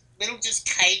just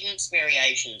cadence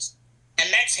variations,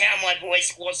 and that's how my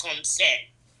voice was on set.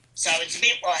 So it's a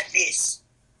bit like this.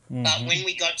 But when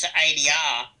we got to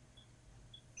ADR,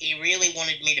 he really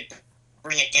wanted me to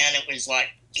bring it down. It was like,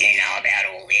 "You know about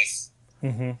all this?"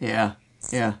 Yeah.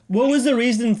 Yeah. What was the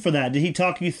reason for that? Did he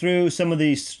talk you through some of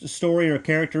the story or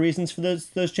character reasons for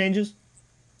those changes?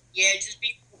 Yeah, just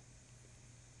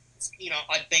because, you know,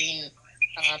 I'd been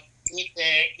in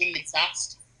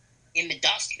the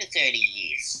dust for 30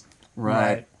 years.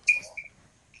 Right.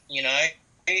 You know,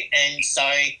 and so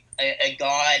a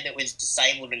guy that was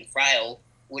disabled and frail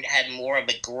would have more of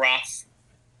a gruff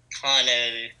kind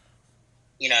of,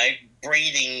 you know,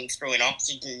 breathing through an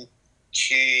oxygen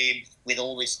tube with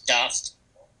all this dust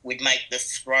would make the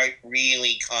throat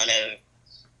really kind of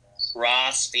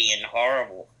raspy and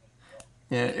horrible.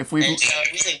 Yeah. If we And so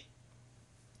it really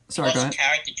sorry, was go a ahead.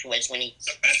 character choice when he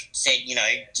said, you know,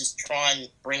 just try and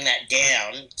bring that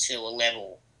down to a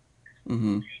level.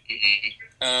 Mm-hmm.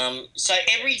 So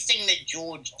everything that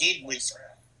George did was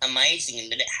amazing,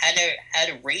 and that it had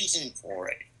a reason for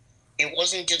it. It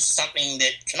wasn't just something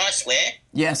that, can I swear?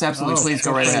 Yes, absolutely. Please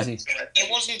go right ahead. It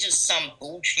wasn't just some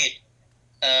bullshit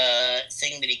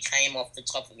thing that he came off the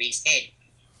top of his head.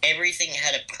 Everything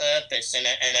had a purpose and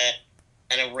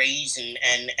a reason,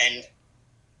 and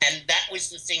that was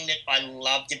the thing that I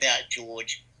loved about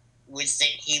George, was that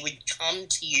he would come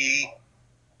to you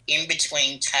in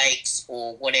between takes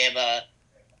or whatever,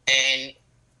 and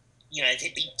you know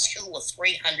there'd be 200 or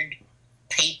 300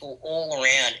 people all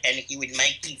around, and he would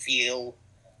make you feel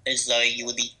as though you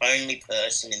were the only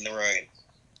person in the room.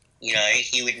 You know,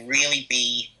 he would really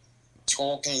be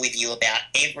talking with you about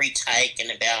every take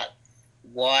and about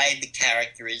why the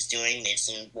character is doing this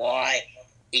and why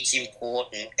it's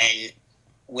important, and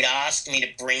would ask me to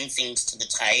bring things to the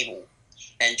table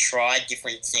and try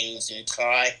different things and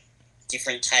try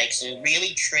different takes, and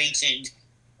really treated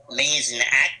me as an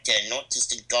actor, not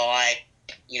just a guy,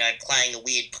 you know, playing a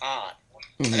weird part.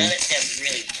 I know that sounds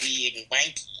really weird and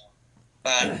wanky,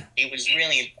 but it was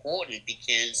really important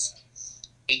because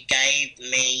it gave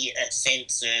me a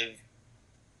sense of,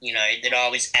 you know, that I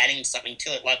was adding something to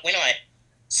it. Like when I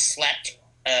slapped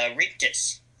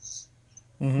Rictus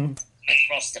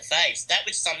across the face, that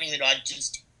was something that I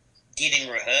just did in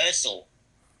rehearsal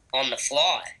on the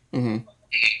fly. Mm-hmm.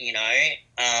 You know,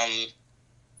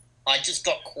 I just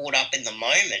got caught up in the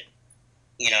moment,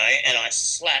 you know, and I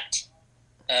slapped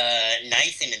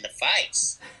Nathan in the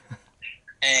face.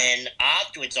 And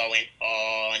afterwards I went,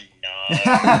 "Oh,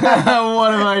 no."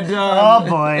 What have I done? Oh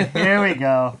boy, here we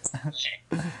go.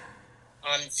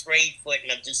 I'm 3 foot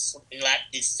and I've just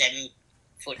slapped this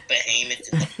 7-foot behemoth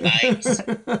in the face.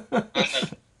 I'm a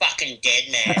fucking dead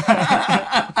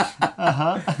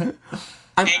man.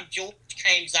 And George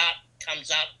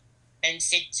comes up and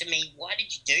said to me, "Why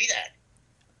did you do that?"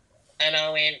 And I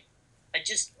went, "I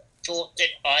just thought that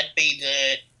I'd be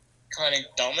the kind of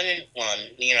dominant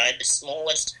one. You know, the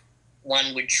smallest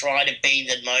one would try to be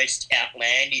the most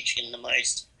outlandish and the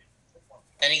most..."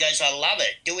 And he goes, "I love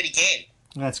it. Do it again."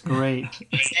 That's great.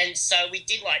 And so we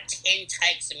did like 10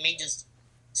 takes of me just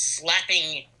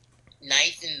slapping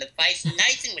Nathan in the face.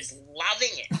 Nathan was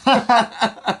loving it.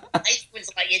 Nathan was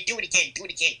like, "Yeah, do it again. Do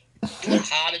it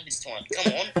harder this time.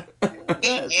 Come on." Get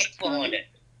your neck behind it.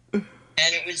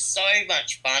 And it was so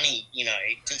much funny, you know,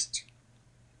 just...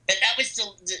 But that was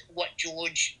what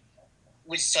George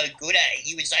was so good at.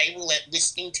 He was able at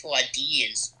listening to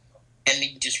ideas and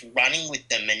then just running with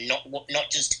them and not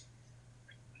just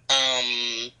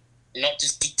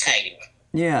dictating.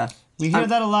 Yeah. We hear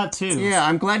that a lot too. Yeah,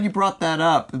 I'm glad you brought that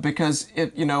up because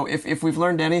if we've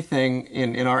learned anything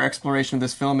in our exploration of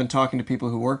this film and talking to people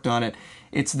who worked on it,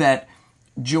 it's that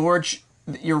George,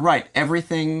 you're right,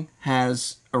 everything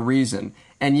has a reason,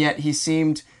 and yet he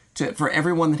seemed to, for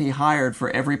everyone that he hired for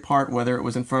every part, whether it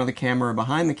was in front of the camera or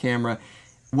behind the camera,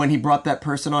 when he brought that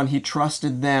person on, he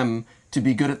trusted them to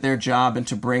be good at their job and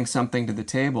to bring something to the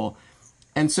table.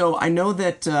 And so I know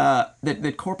that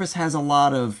that Corpus has a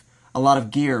lot of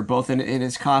gear, both in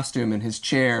his costume and his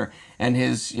chair and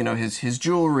his his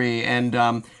jewelry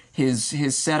and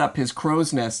his setup, his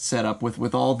crow's nest setup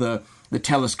with all the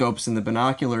telescopes and the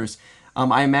binoculars.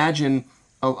 I imagine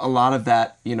a lot of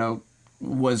that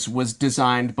was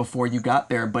designed before you got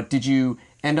there. But did you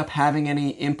end up having any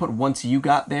input once you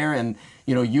got there and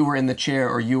you were in the chair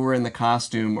or you were in the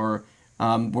costume, or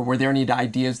were there any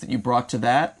ideas that you brought to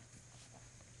that?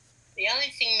 The only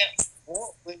thing that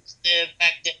brought was the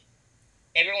fact that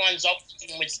everyone's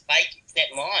oxygen was fake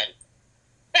except mine.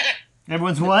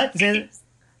 Everyone's what?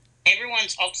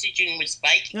 Everyone's oxygen was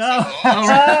fake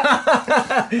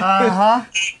except mine.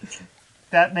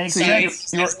 That makes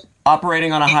sense. You're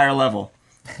operating on a higher level.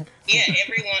 Yeah,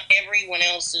 everyone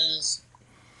else's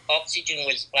oxygen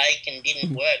was fake and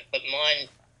didn't work, but mine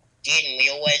did, and we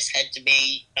always had to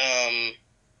be.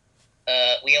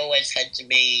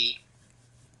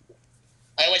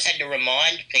 I always had to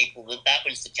remind people that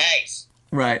was the case.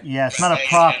 Right. Yeah, it's not a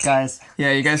prop, guys.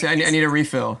 Yeah, you guys. I need a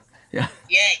refill. Yeah.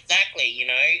 Yeah, exactly.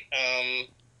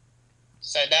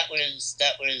 So that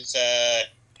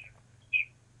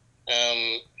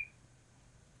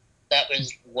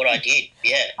was what I did.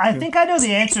 Yeah. I think I know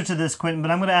the answer to this, Quentin, but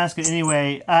I'm going to ask it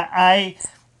anyway.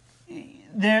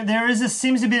 There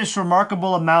seems to be this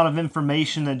remarkable amount of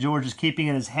information that George is keeping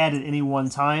in his head at any one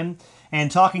time,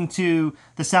 and talking to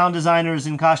the sound designers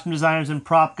and costume designers and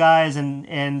prop guys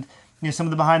and some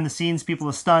of the behind the scenes people,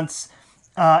 the stunts.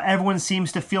 Everyone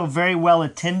seems to feel very well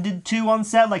attended to on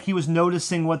set, like he was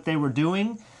noticing what they were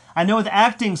doing. I know with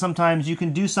acting, sometimes you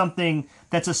can do something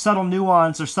that's a subtle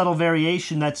nuance or subtle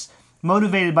variation that's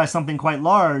motivated by something quite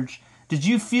large. Did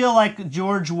you feel like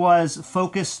George was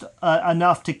focused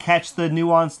enough to catch the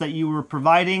nuance that you were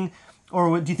providing,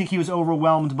 or do you think he was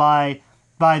overwhelmed by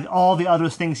all the other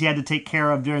things he had to take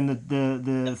care of during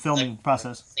the filming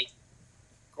process?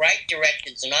 Great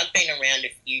directors, and I've been around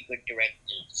a few good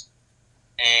directors,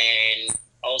 and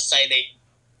I'll say that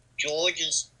George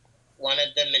is one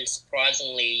of them, and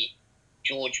surprisingly,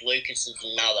 George Lucas is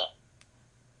another.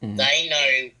 Mm-hmm. They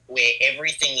know where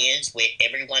everything is, where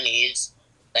everyone is.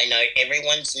 They know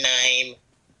everyone's name.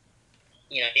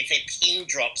 If a pin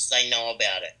drops, they know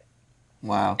about it.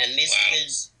 Wow. And this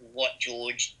was what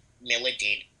George Miller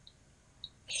did.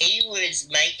 He was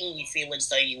making you feel as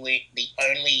though you were the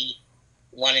only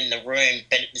one in the room,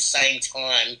 but at the same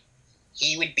time,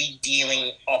 he would be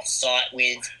dealing off-site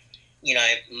with,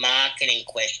 marketing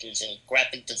questions and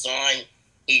graphic design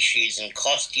issues and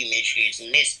costume issues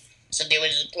and this. So there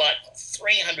was like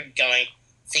 300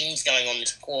 things going on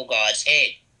this poor guy's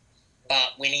head.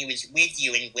 But when he was with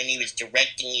you and when he was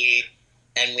directing you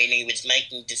and when he was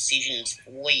making decisions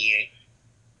for you,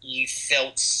 you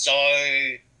felt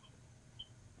so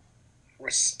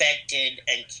respected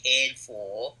and cared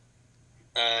for.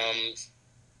 And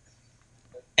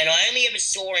I only ever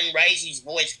saw him raise his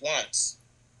voice once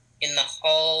in the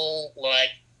whole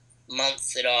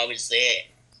month that I was there.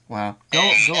 Wow. Go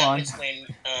on. That was when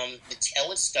the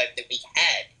telescope that we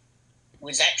had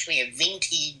was actually a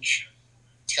vintage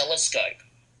telescope,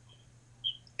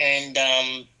 and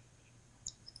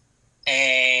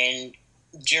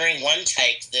during one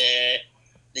take the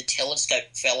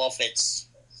telescope fell off its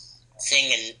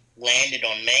thing and landed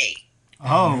on me.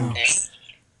 Oh.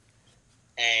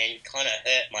 And kind of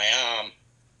hurt my arm.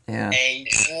 Yeah. And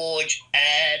George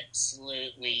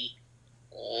absolutely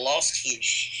lost his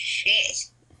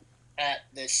shit at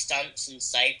the stunts and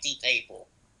safety people.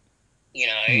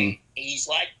 He's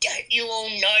like, don't you all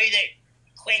know that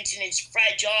Quentin is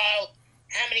fragile?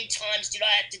 How many times did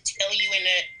I have to tell you in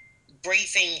a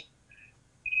briefing,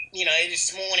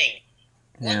 this morning?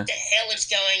 What the hell is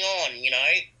going on,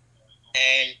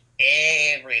 And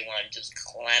everyone just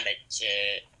clamored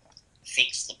to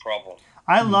fix the problem.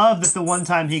 I love that the one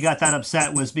time he got that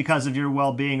upset was because of your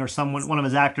well-being or one of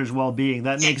his actors' well-being.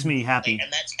 That makes me happy.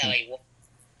 And that's how he was.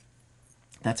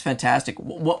 That's fantastic.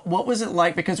 What was it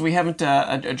like? Because we haven't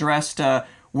addressed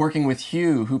working with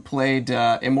Hugh, who played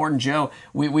Immortan Joe.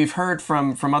 We've heard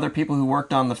from other people who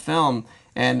worked on the film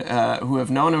and who have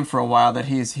known him for a while that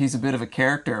he's a bit of a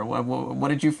character. What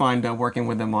did you find working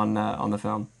with him on the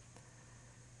film?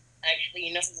 Actually,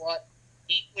 you know what?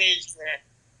 He was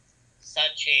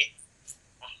such a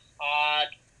hard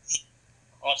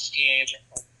costume,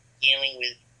 dealing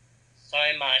with so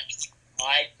much.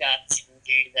 I just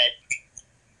knew that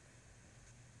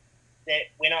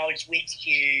when I was with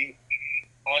you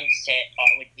on set,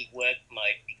 I would be work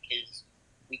mode because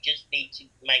we just need to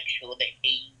make sure that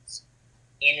he's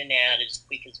in and out as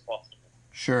quick as possible.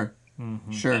 Sure.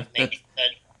 Mm-hmm. Sure.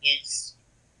 his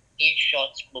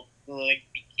shots look good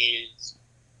because,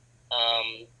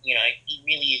 he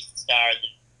really is the star of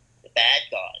the bad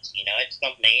guys. It's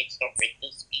not me, it's not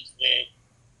Rictus.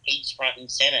 He's front and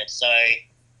center. So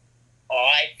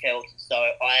I felt as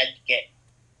though I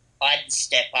had to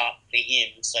step up for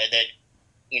him so that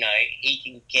he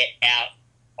can get out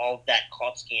of that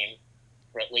costume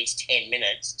for at least 10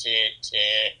 minutes to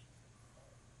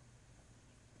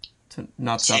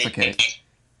not suffocate,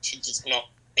 to just not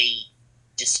be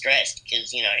distressed,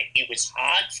 because it was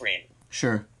hard for him.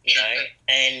 Sure.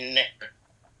 And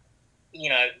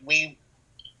we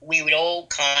would all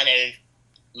kind of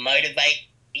motivate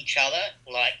each other.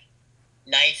 Like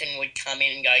Nathan would come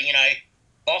in and go,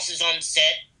 boss is on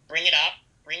set, bring it up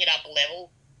a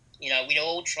level. We'd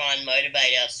all try and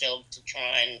motivate ourselves to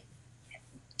try and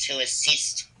to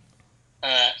assist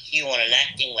Hugh on an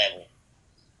acting level.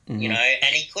 Mm-hmm.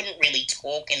 And he couldn't really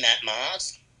talk in that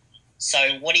mask.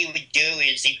 So what he would do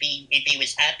is, if he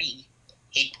was happy,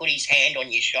 he'd put his hand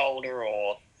on your shoulder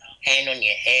or hand on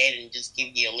your head and just give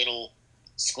you a little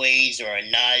squeeze or a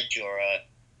nudge or a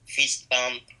fist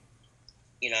bump.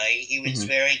 He was Mm-hmm.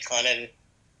 very kind of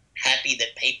happy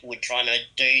that people were trying to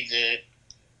do the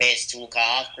best to look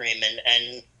after him,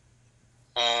 and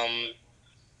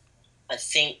I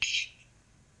think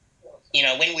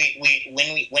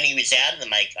when he was out of the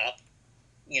makeup,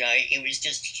 it was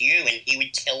just Hugh, and he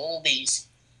would tell all these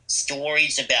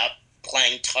stories about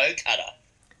playing toe cutter.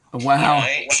 Wow.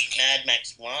 Like Mad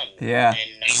Max 1. Yeah.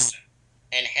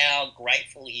 And how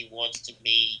grateful he was to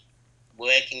be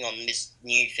working on this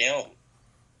new film.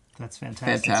 That's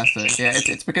fantastic. Fantastic. Yeah,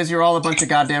 it's because you're all a bunch of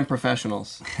goddamn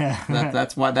professionals.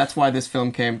 That's why this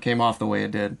film came off the way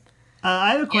it did.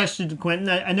 I have a question to Quentin.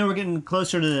 I know we're getting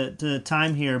closer to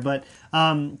time here, but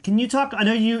can you talk? I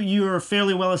know you are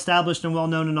fairly well established and well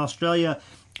known in Australia.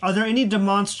 Are there any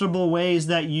demonstrable ways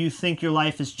that you think your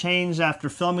life has changed after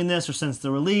filming this or since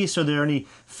the release? Are there any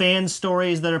fan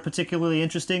stories that are particularly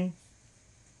interesting?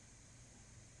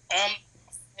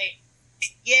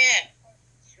 Yeah,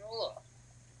 sure.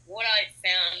 What I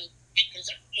found, because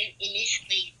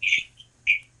initially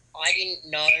I didn't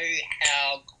know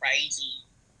how crazy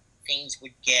things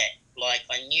would get. Like,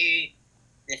 I knew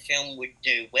the film would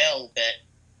do well, but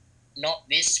not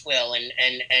this well.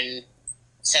 And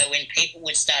so when people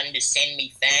were starting to send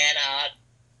me fan art,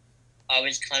 I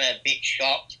was kind of a bit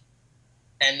shocked.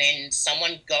 And then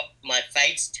someone got my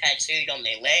face tattooed on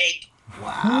their leg.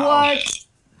 Wow. What?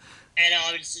 And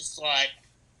I was just like,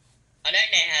 I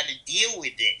don't know how to deal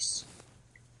with this.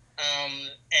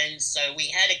 And so we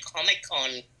had a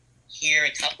Comic-Con here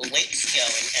a couple of weeks ago,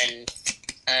 and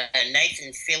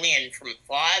Nathan Fillion from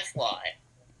Firefly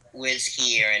was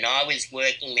here, and I was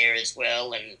working there as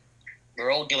well, and we're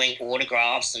all doing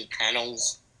autographs and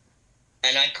panels.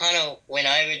 And I kind of went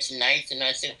over to Nathan and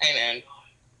I said, hey man,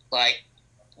 like,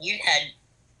 you had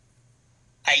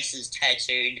faces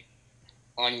tattooed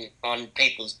on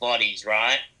people's bodies,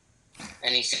 right?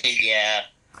 And he said, yeah.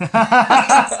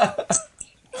 I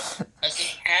said,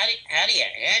 how do you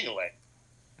handle it?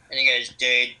 And he goes,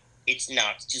 dude, it's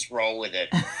nuts. Just roll with it.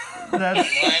 That's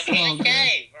I'm like,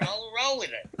 okay, roll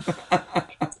with it.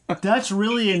 That's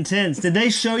really intense. Did they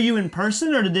show you in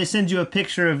person, or did they send you a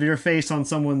picture of your face on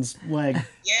someone's leg?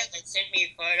 Yeah, they sent me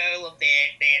a photo of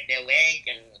their leg,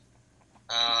 and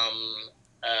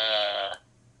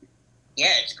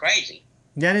yeah, it's crazy.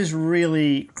 That is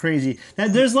really crazy.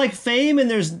 There's like fame, and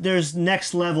there's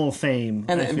next level fame.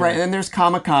 And right, and there's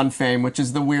Comic-Con fame, which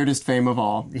is the weirdest fame of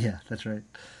all. Yeah, that's right.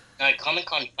 No,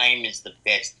 Comic-Con fame is the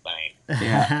best fame.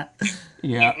 Yeah.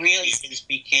 Yeah. It really is,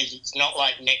 because it's not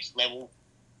like next level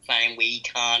fame where you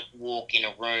can't walk in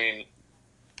a room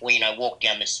or, walk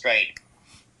down the street.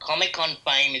 Comic-Con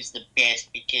fame is the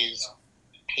best because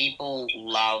people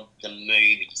love the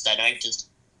movies. They don't just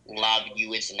love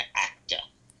you as an actor.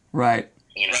 Right.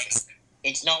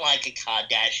 It's not like a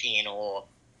Kardashian or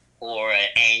a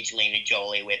Angelina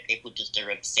Jolie where people just are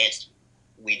obsessed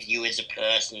with you as a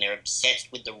person. They're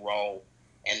obsessed with the role,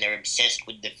 and they're obsessed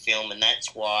with the film, and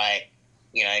that's why,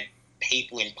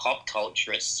 people in pop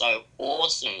culture are so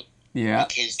awesome. Yeah.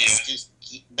 Because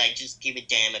they just give a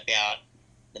damn about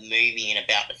the movie and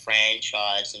about the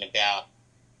franchise and about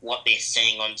what they're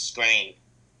seeing on screen.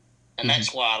 And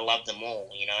that's why I love them all,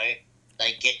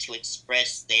 They get to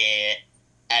express their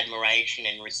admiration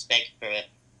and respect for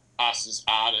us as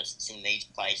artists in these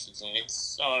places, and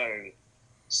it's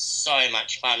so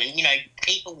much fun. And,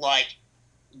 people like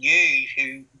you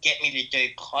who get me to do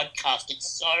podcasts, it's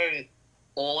so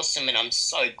awesome, and I'm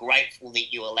so grateful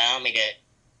that you allow me to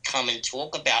come and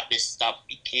talk about this stuff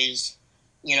because,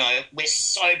 we're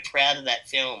so proud of that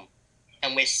film.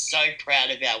 and we're so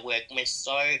proud of our work, and we're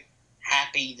so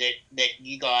happy that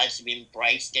you guys have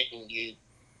embraced it and you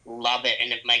love it,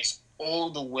 and it makes all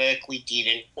the work we did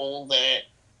and all the,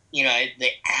 the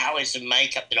hours of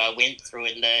makeup that I went through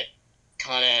and the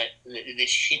kind of the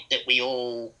shit that we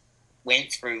all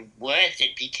went through worth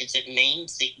it, because it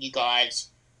means that you guys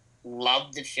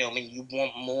love the film and you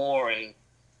want more, and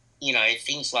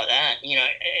things like that,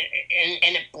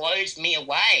 and it blows me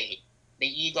away that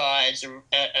you guys are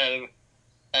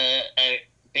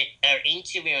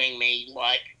interviewing me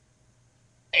like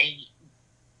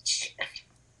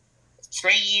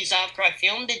 3 years after I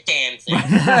filmed the damn thing.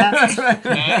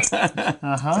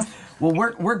 Well,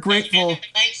 we're grateful.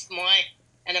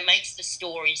 And it makes the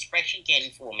stories fresh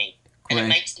again for me, and Right. it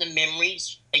makes the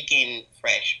memories again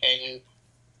fresh, and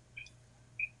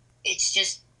it's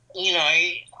just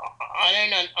I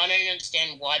don't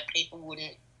understand why people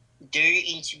wouldn't do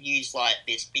interviews like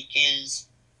this, because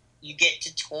you get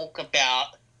to talk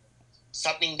about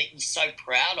something that you're so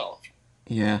proud of.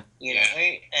 Yeah.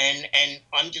 And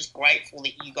I'm just grateful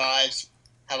that you guys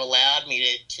have allowed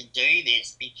me to do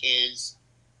this, because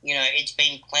it's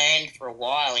been planned for a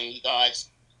while and you guys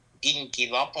didn't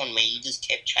give up on me. You just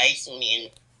kept chasing me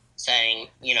and saying,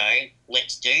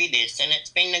 let's do this, and it's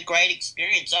been a great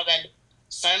experience. I've had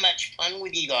so much fun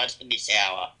with you guys for this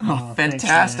hour. Oh, thanks,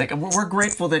 fantastic! man. We're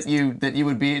grateful that you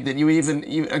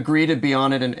agree to be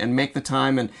on it and make the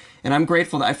time, and I'm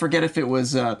grateful that I forget if it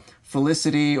was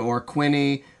Felicity or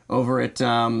Quinny over at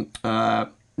not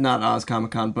Oz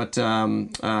Comic Con, but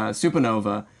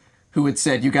Supernova, who had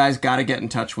said, you guys got to get in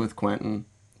touch with Quentin.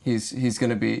 He's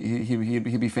gonna be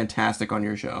he'd be fantastic on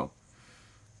your show.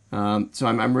 So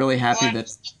I'm really happy Well,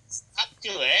 that up to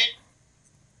it.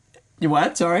 you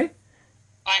what? Sorry.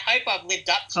 I hope I've lived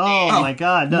up to Oh that. my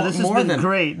God! No, this has more been than-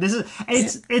 great. This is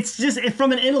it's just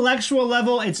from an intellectual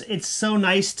level, it's so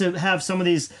nice to have some of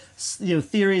these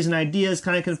theories and ideas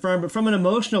kind of confirmed. But from an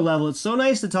emotional level, it's so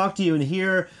nice to talk to you and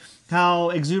hear how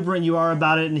exuberant you are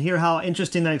about it, and hear how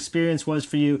interesting that experience was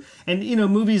for you. And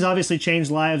movies obviously change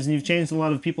lives, and you've changed a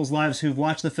lot of people's lives who've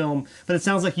watched the film. But it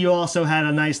sounds like you also had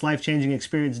a nice life-changing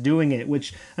experience doing it,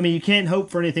 which, I mean, you can't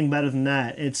hope for anything better than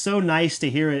that. It's so nice to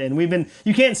hear it. And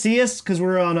you can't see us because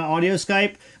we're on an audio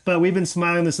Skype, but we've been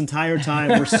smiling this entire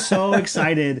time. We're so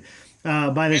excited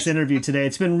by this interview today.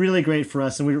 It's been really great for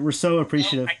us, and we're so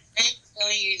appreciative. Well, I can't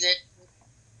tell you that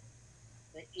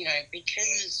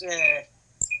because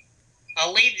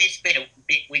I'll leave this bit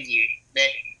with you, that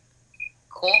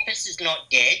Corpus is not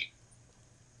dead,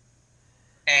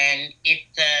 and if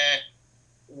the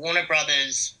Warner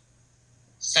Brothers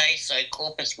say so,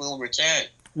 Corpus will return.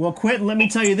 Well, Quentin, let me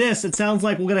tell you this. It sounds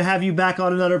like we're going to have you back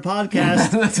on another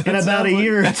podcast That's what in it about a sounds like.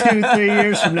 year or 2, 3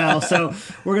 years from now. So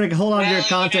we're going to hold on to your Well,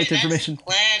 contact that's information. the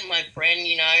plan, my friend,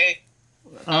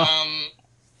 I'm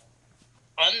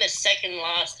the second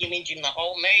last image in the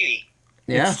whole movie.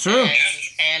 Yeah. It's true.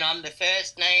 And I'm the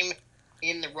first name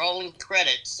in the rolling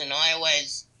credits, and I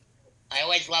always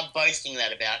love boasting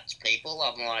that about people.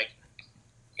 I'm like,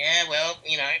 yeah, well,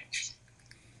 you don't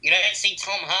see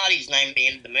Tom Hardy's name at the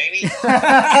end of the movie.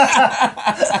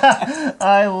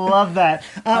 I love that.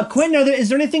 Quentin, is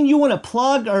there anything you want to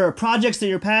plug, or projects that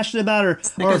you're passionate about, or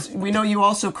Because we know you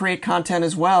also create content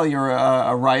as well. You're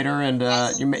a writer, and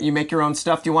you make your own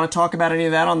stuff. Do you want to talk about any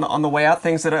of that on the way out?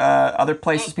 Things that other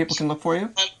places people can look for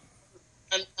you.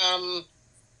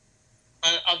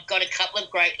 I've got a couple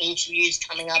of great interviews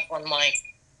coming up on my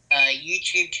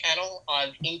YouTube channel.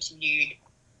 I've interviewed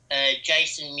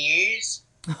Jason Mewes.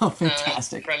 Oh,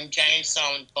 fantastic! From James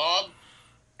Silent Bob,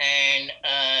 and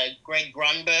Greg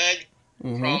Grunberg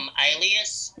from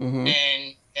Alias,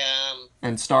 And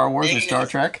Star Wars they're or Star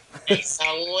gonna- Trek. and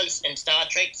Star Wars and Star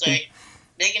Trek. So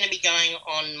they're going to be going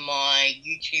on my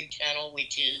YouTube channel,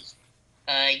 which is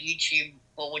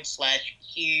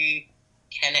YouTube.com/Hugh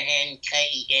Canahan,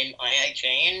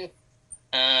 KENIHAN.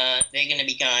 They're going to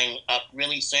be going up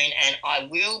really soon, and I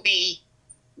will be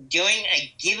doing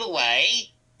a giveaway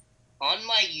on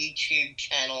my YouTube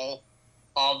channel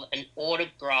of an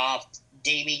autographed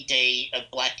DVD of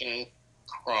Black and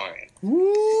Chrome.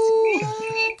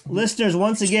 listeners,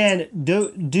 once again,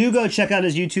 do go check out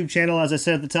his YouTube channel. As I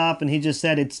said at the top, and he just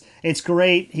said it's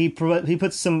great. He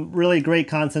puts some really great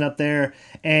content up there,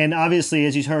 and obviously,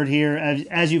 as you've heard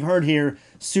here,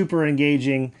 super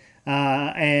engaging,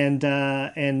 and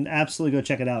absolutely go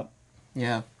check it out.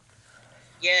 Yeah.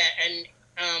 Yeah, and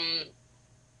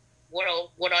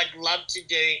what I'd love to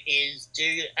do is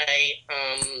do a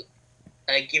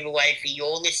giveaway for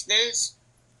your listeners.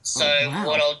 So wow.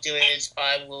 what I'll do is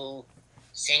I will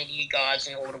send you guys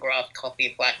an autographed copy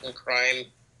of Black and Chrome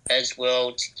as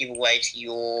well to give away to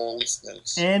your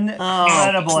listeners.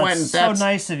 Incredible. Quentin, It's so that's-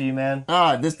 nice of you, man.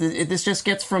 This just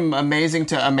gets from amazing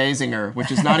to amazinger,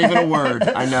 which is not even a word.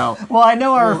 I know. Well, I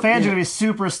know our Well, fans yeah. are going to be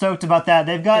super stoked about that.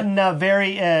 They've gotten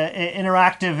very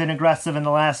interactive and aggressive in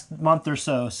the last month or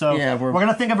so. So Yeah, we're going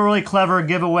to think of a really clever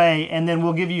giveaway, and then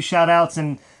we'll give you shout-outs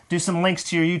and do some links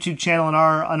to your YouTube channel and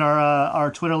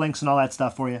our Twitter links and all that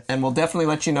stuff for you. And we'll definitely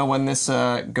let you know when this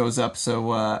goes up,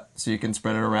 so you can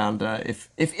spread it around if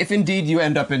indeed you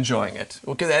end up enjoying it,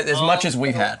 as much as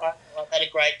we've had. I've had a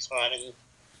great time, and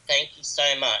thank you so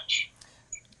much.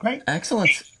 Great.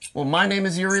 Excellent. Well, my name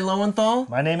is Yuri Lowenthal,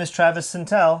 My name is Travis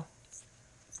Sintel.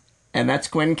 and that's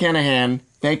Quentin Kenahan.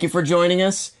 Thank you for joining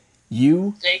us.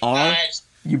 You See you are, guys.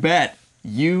 you bet,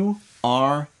 you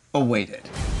are awaited.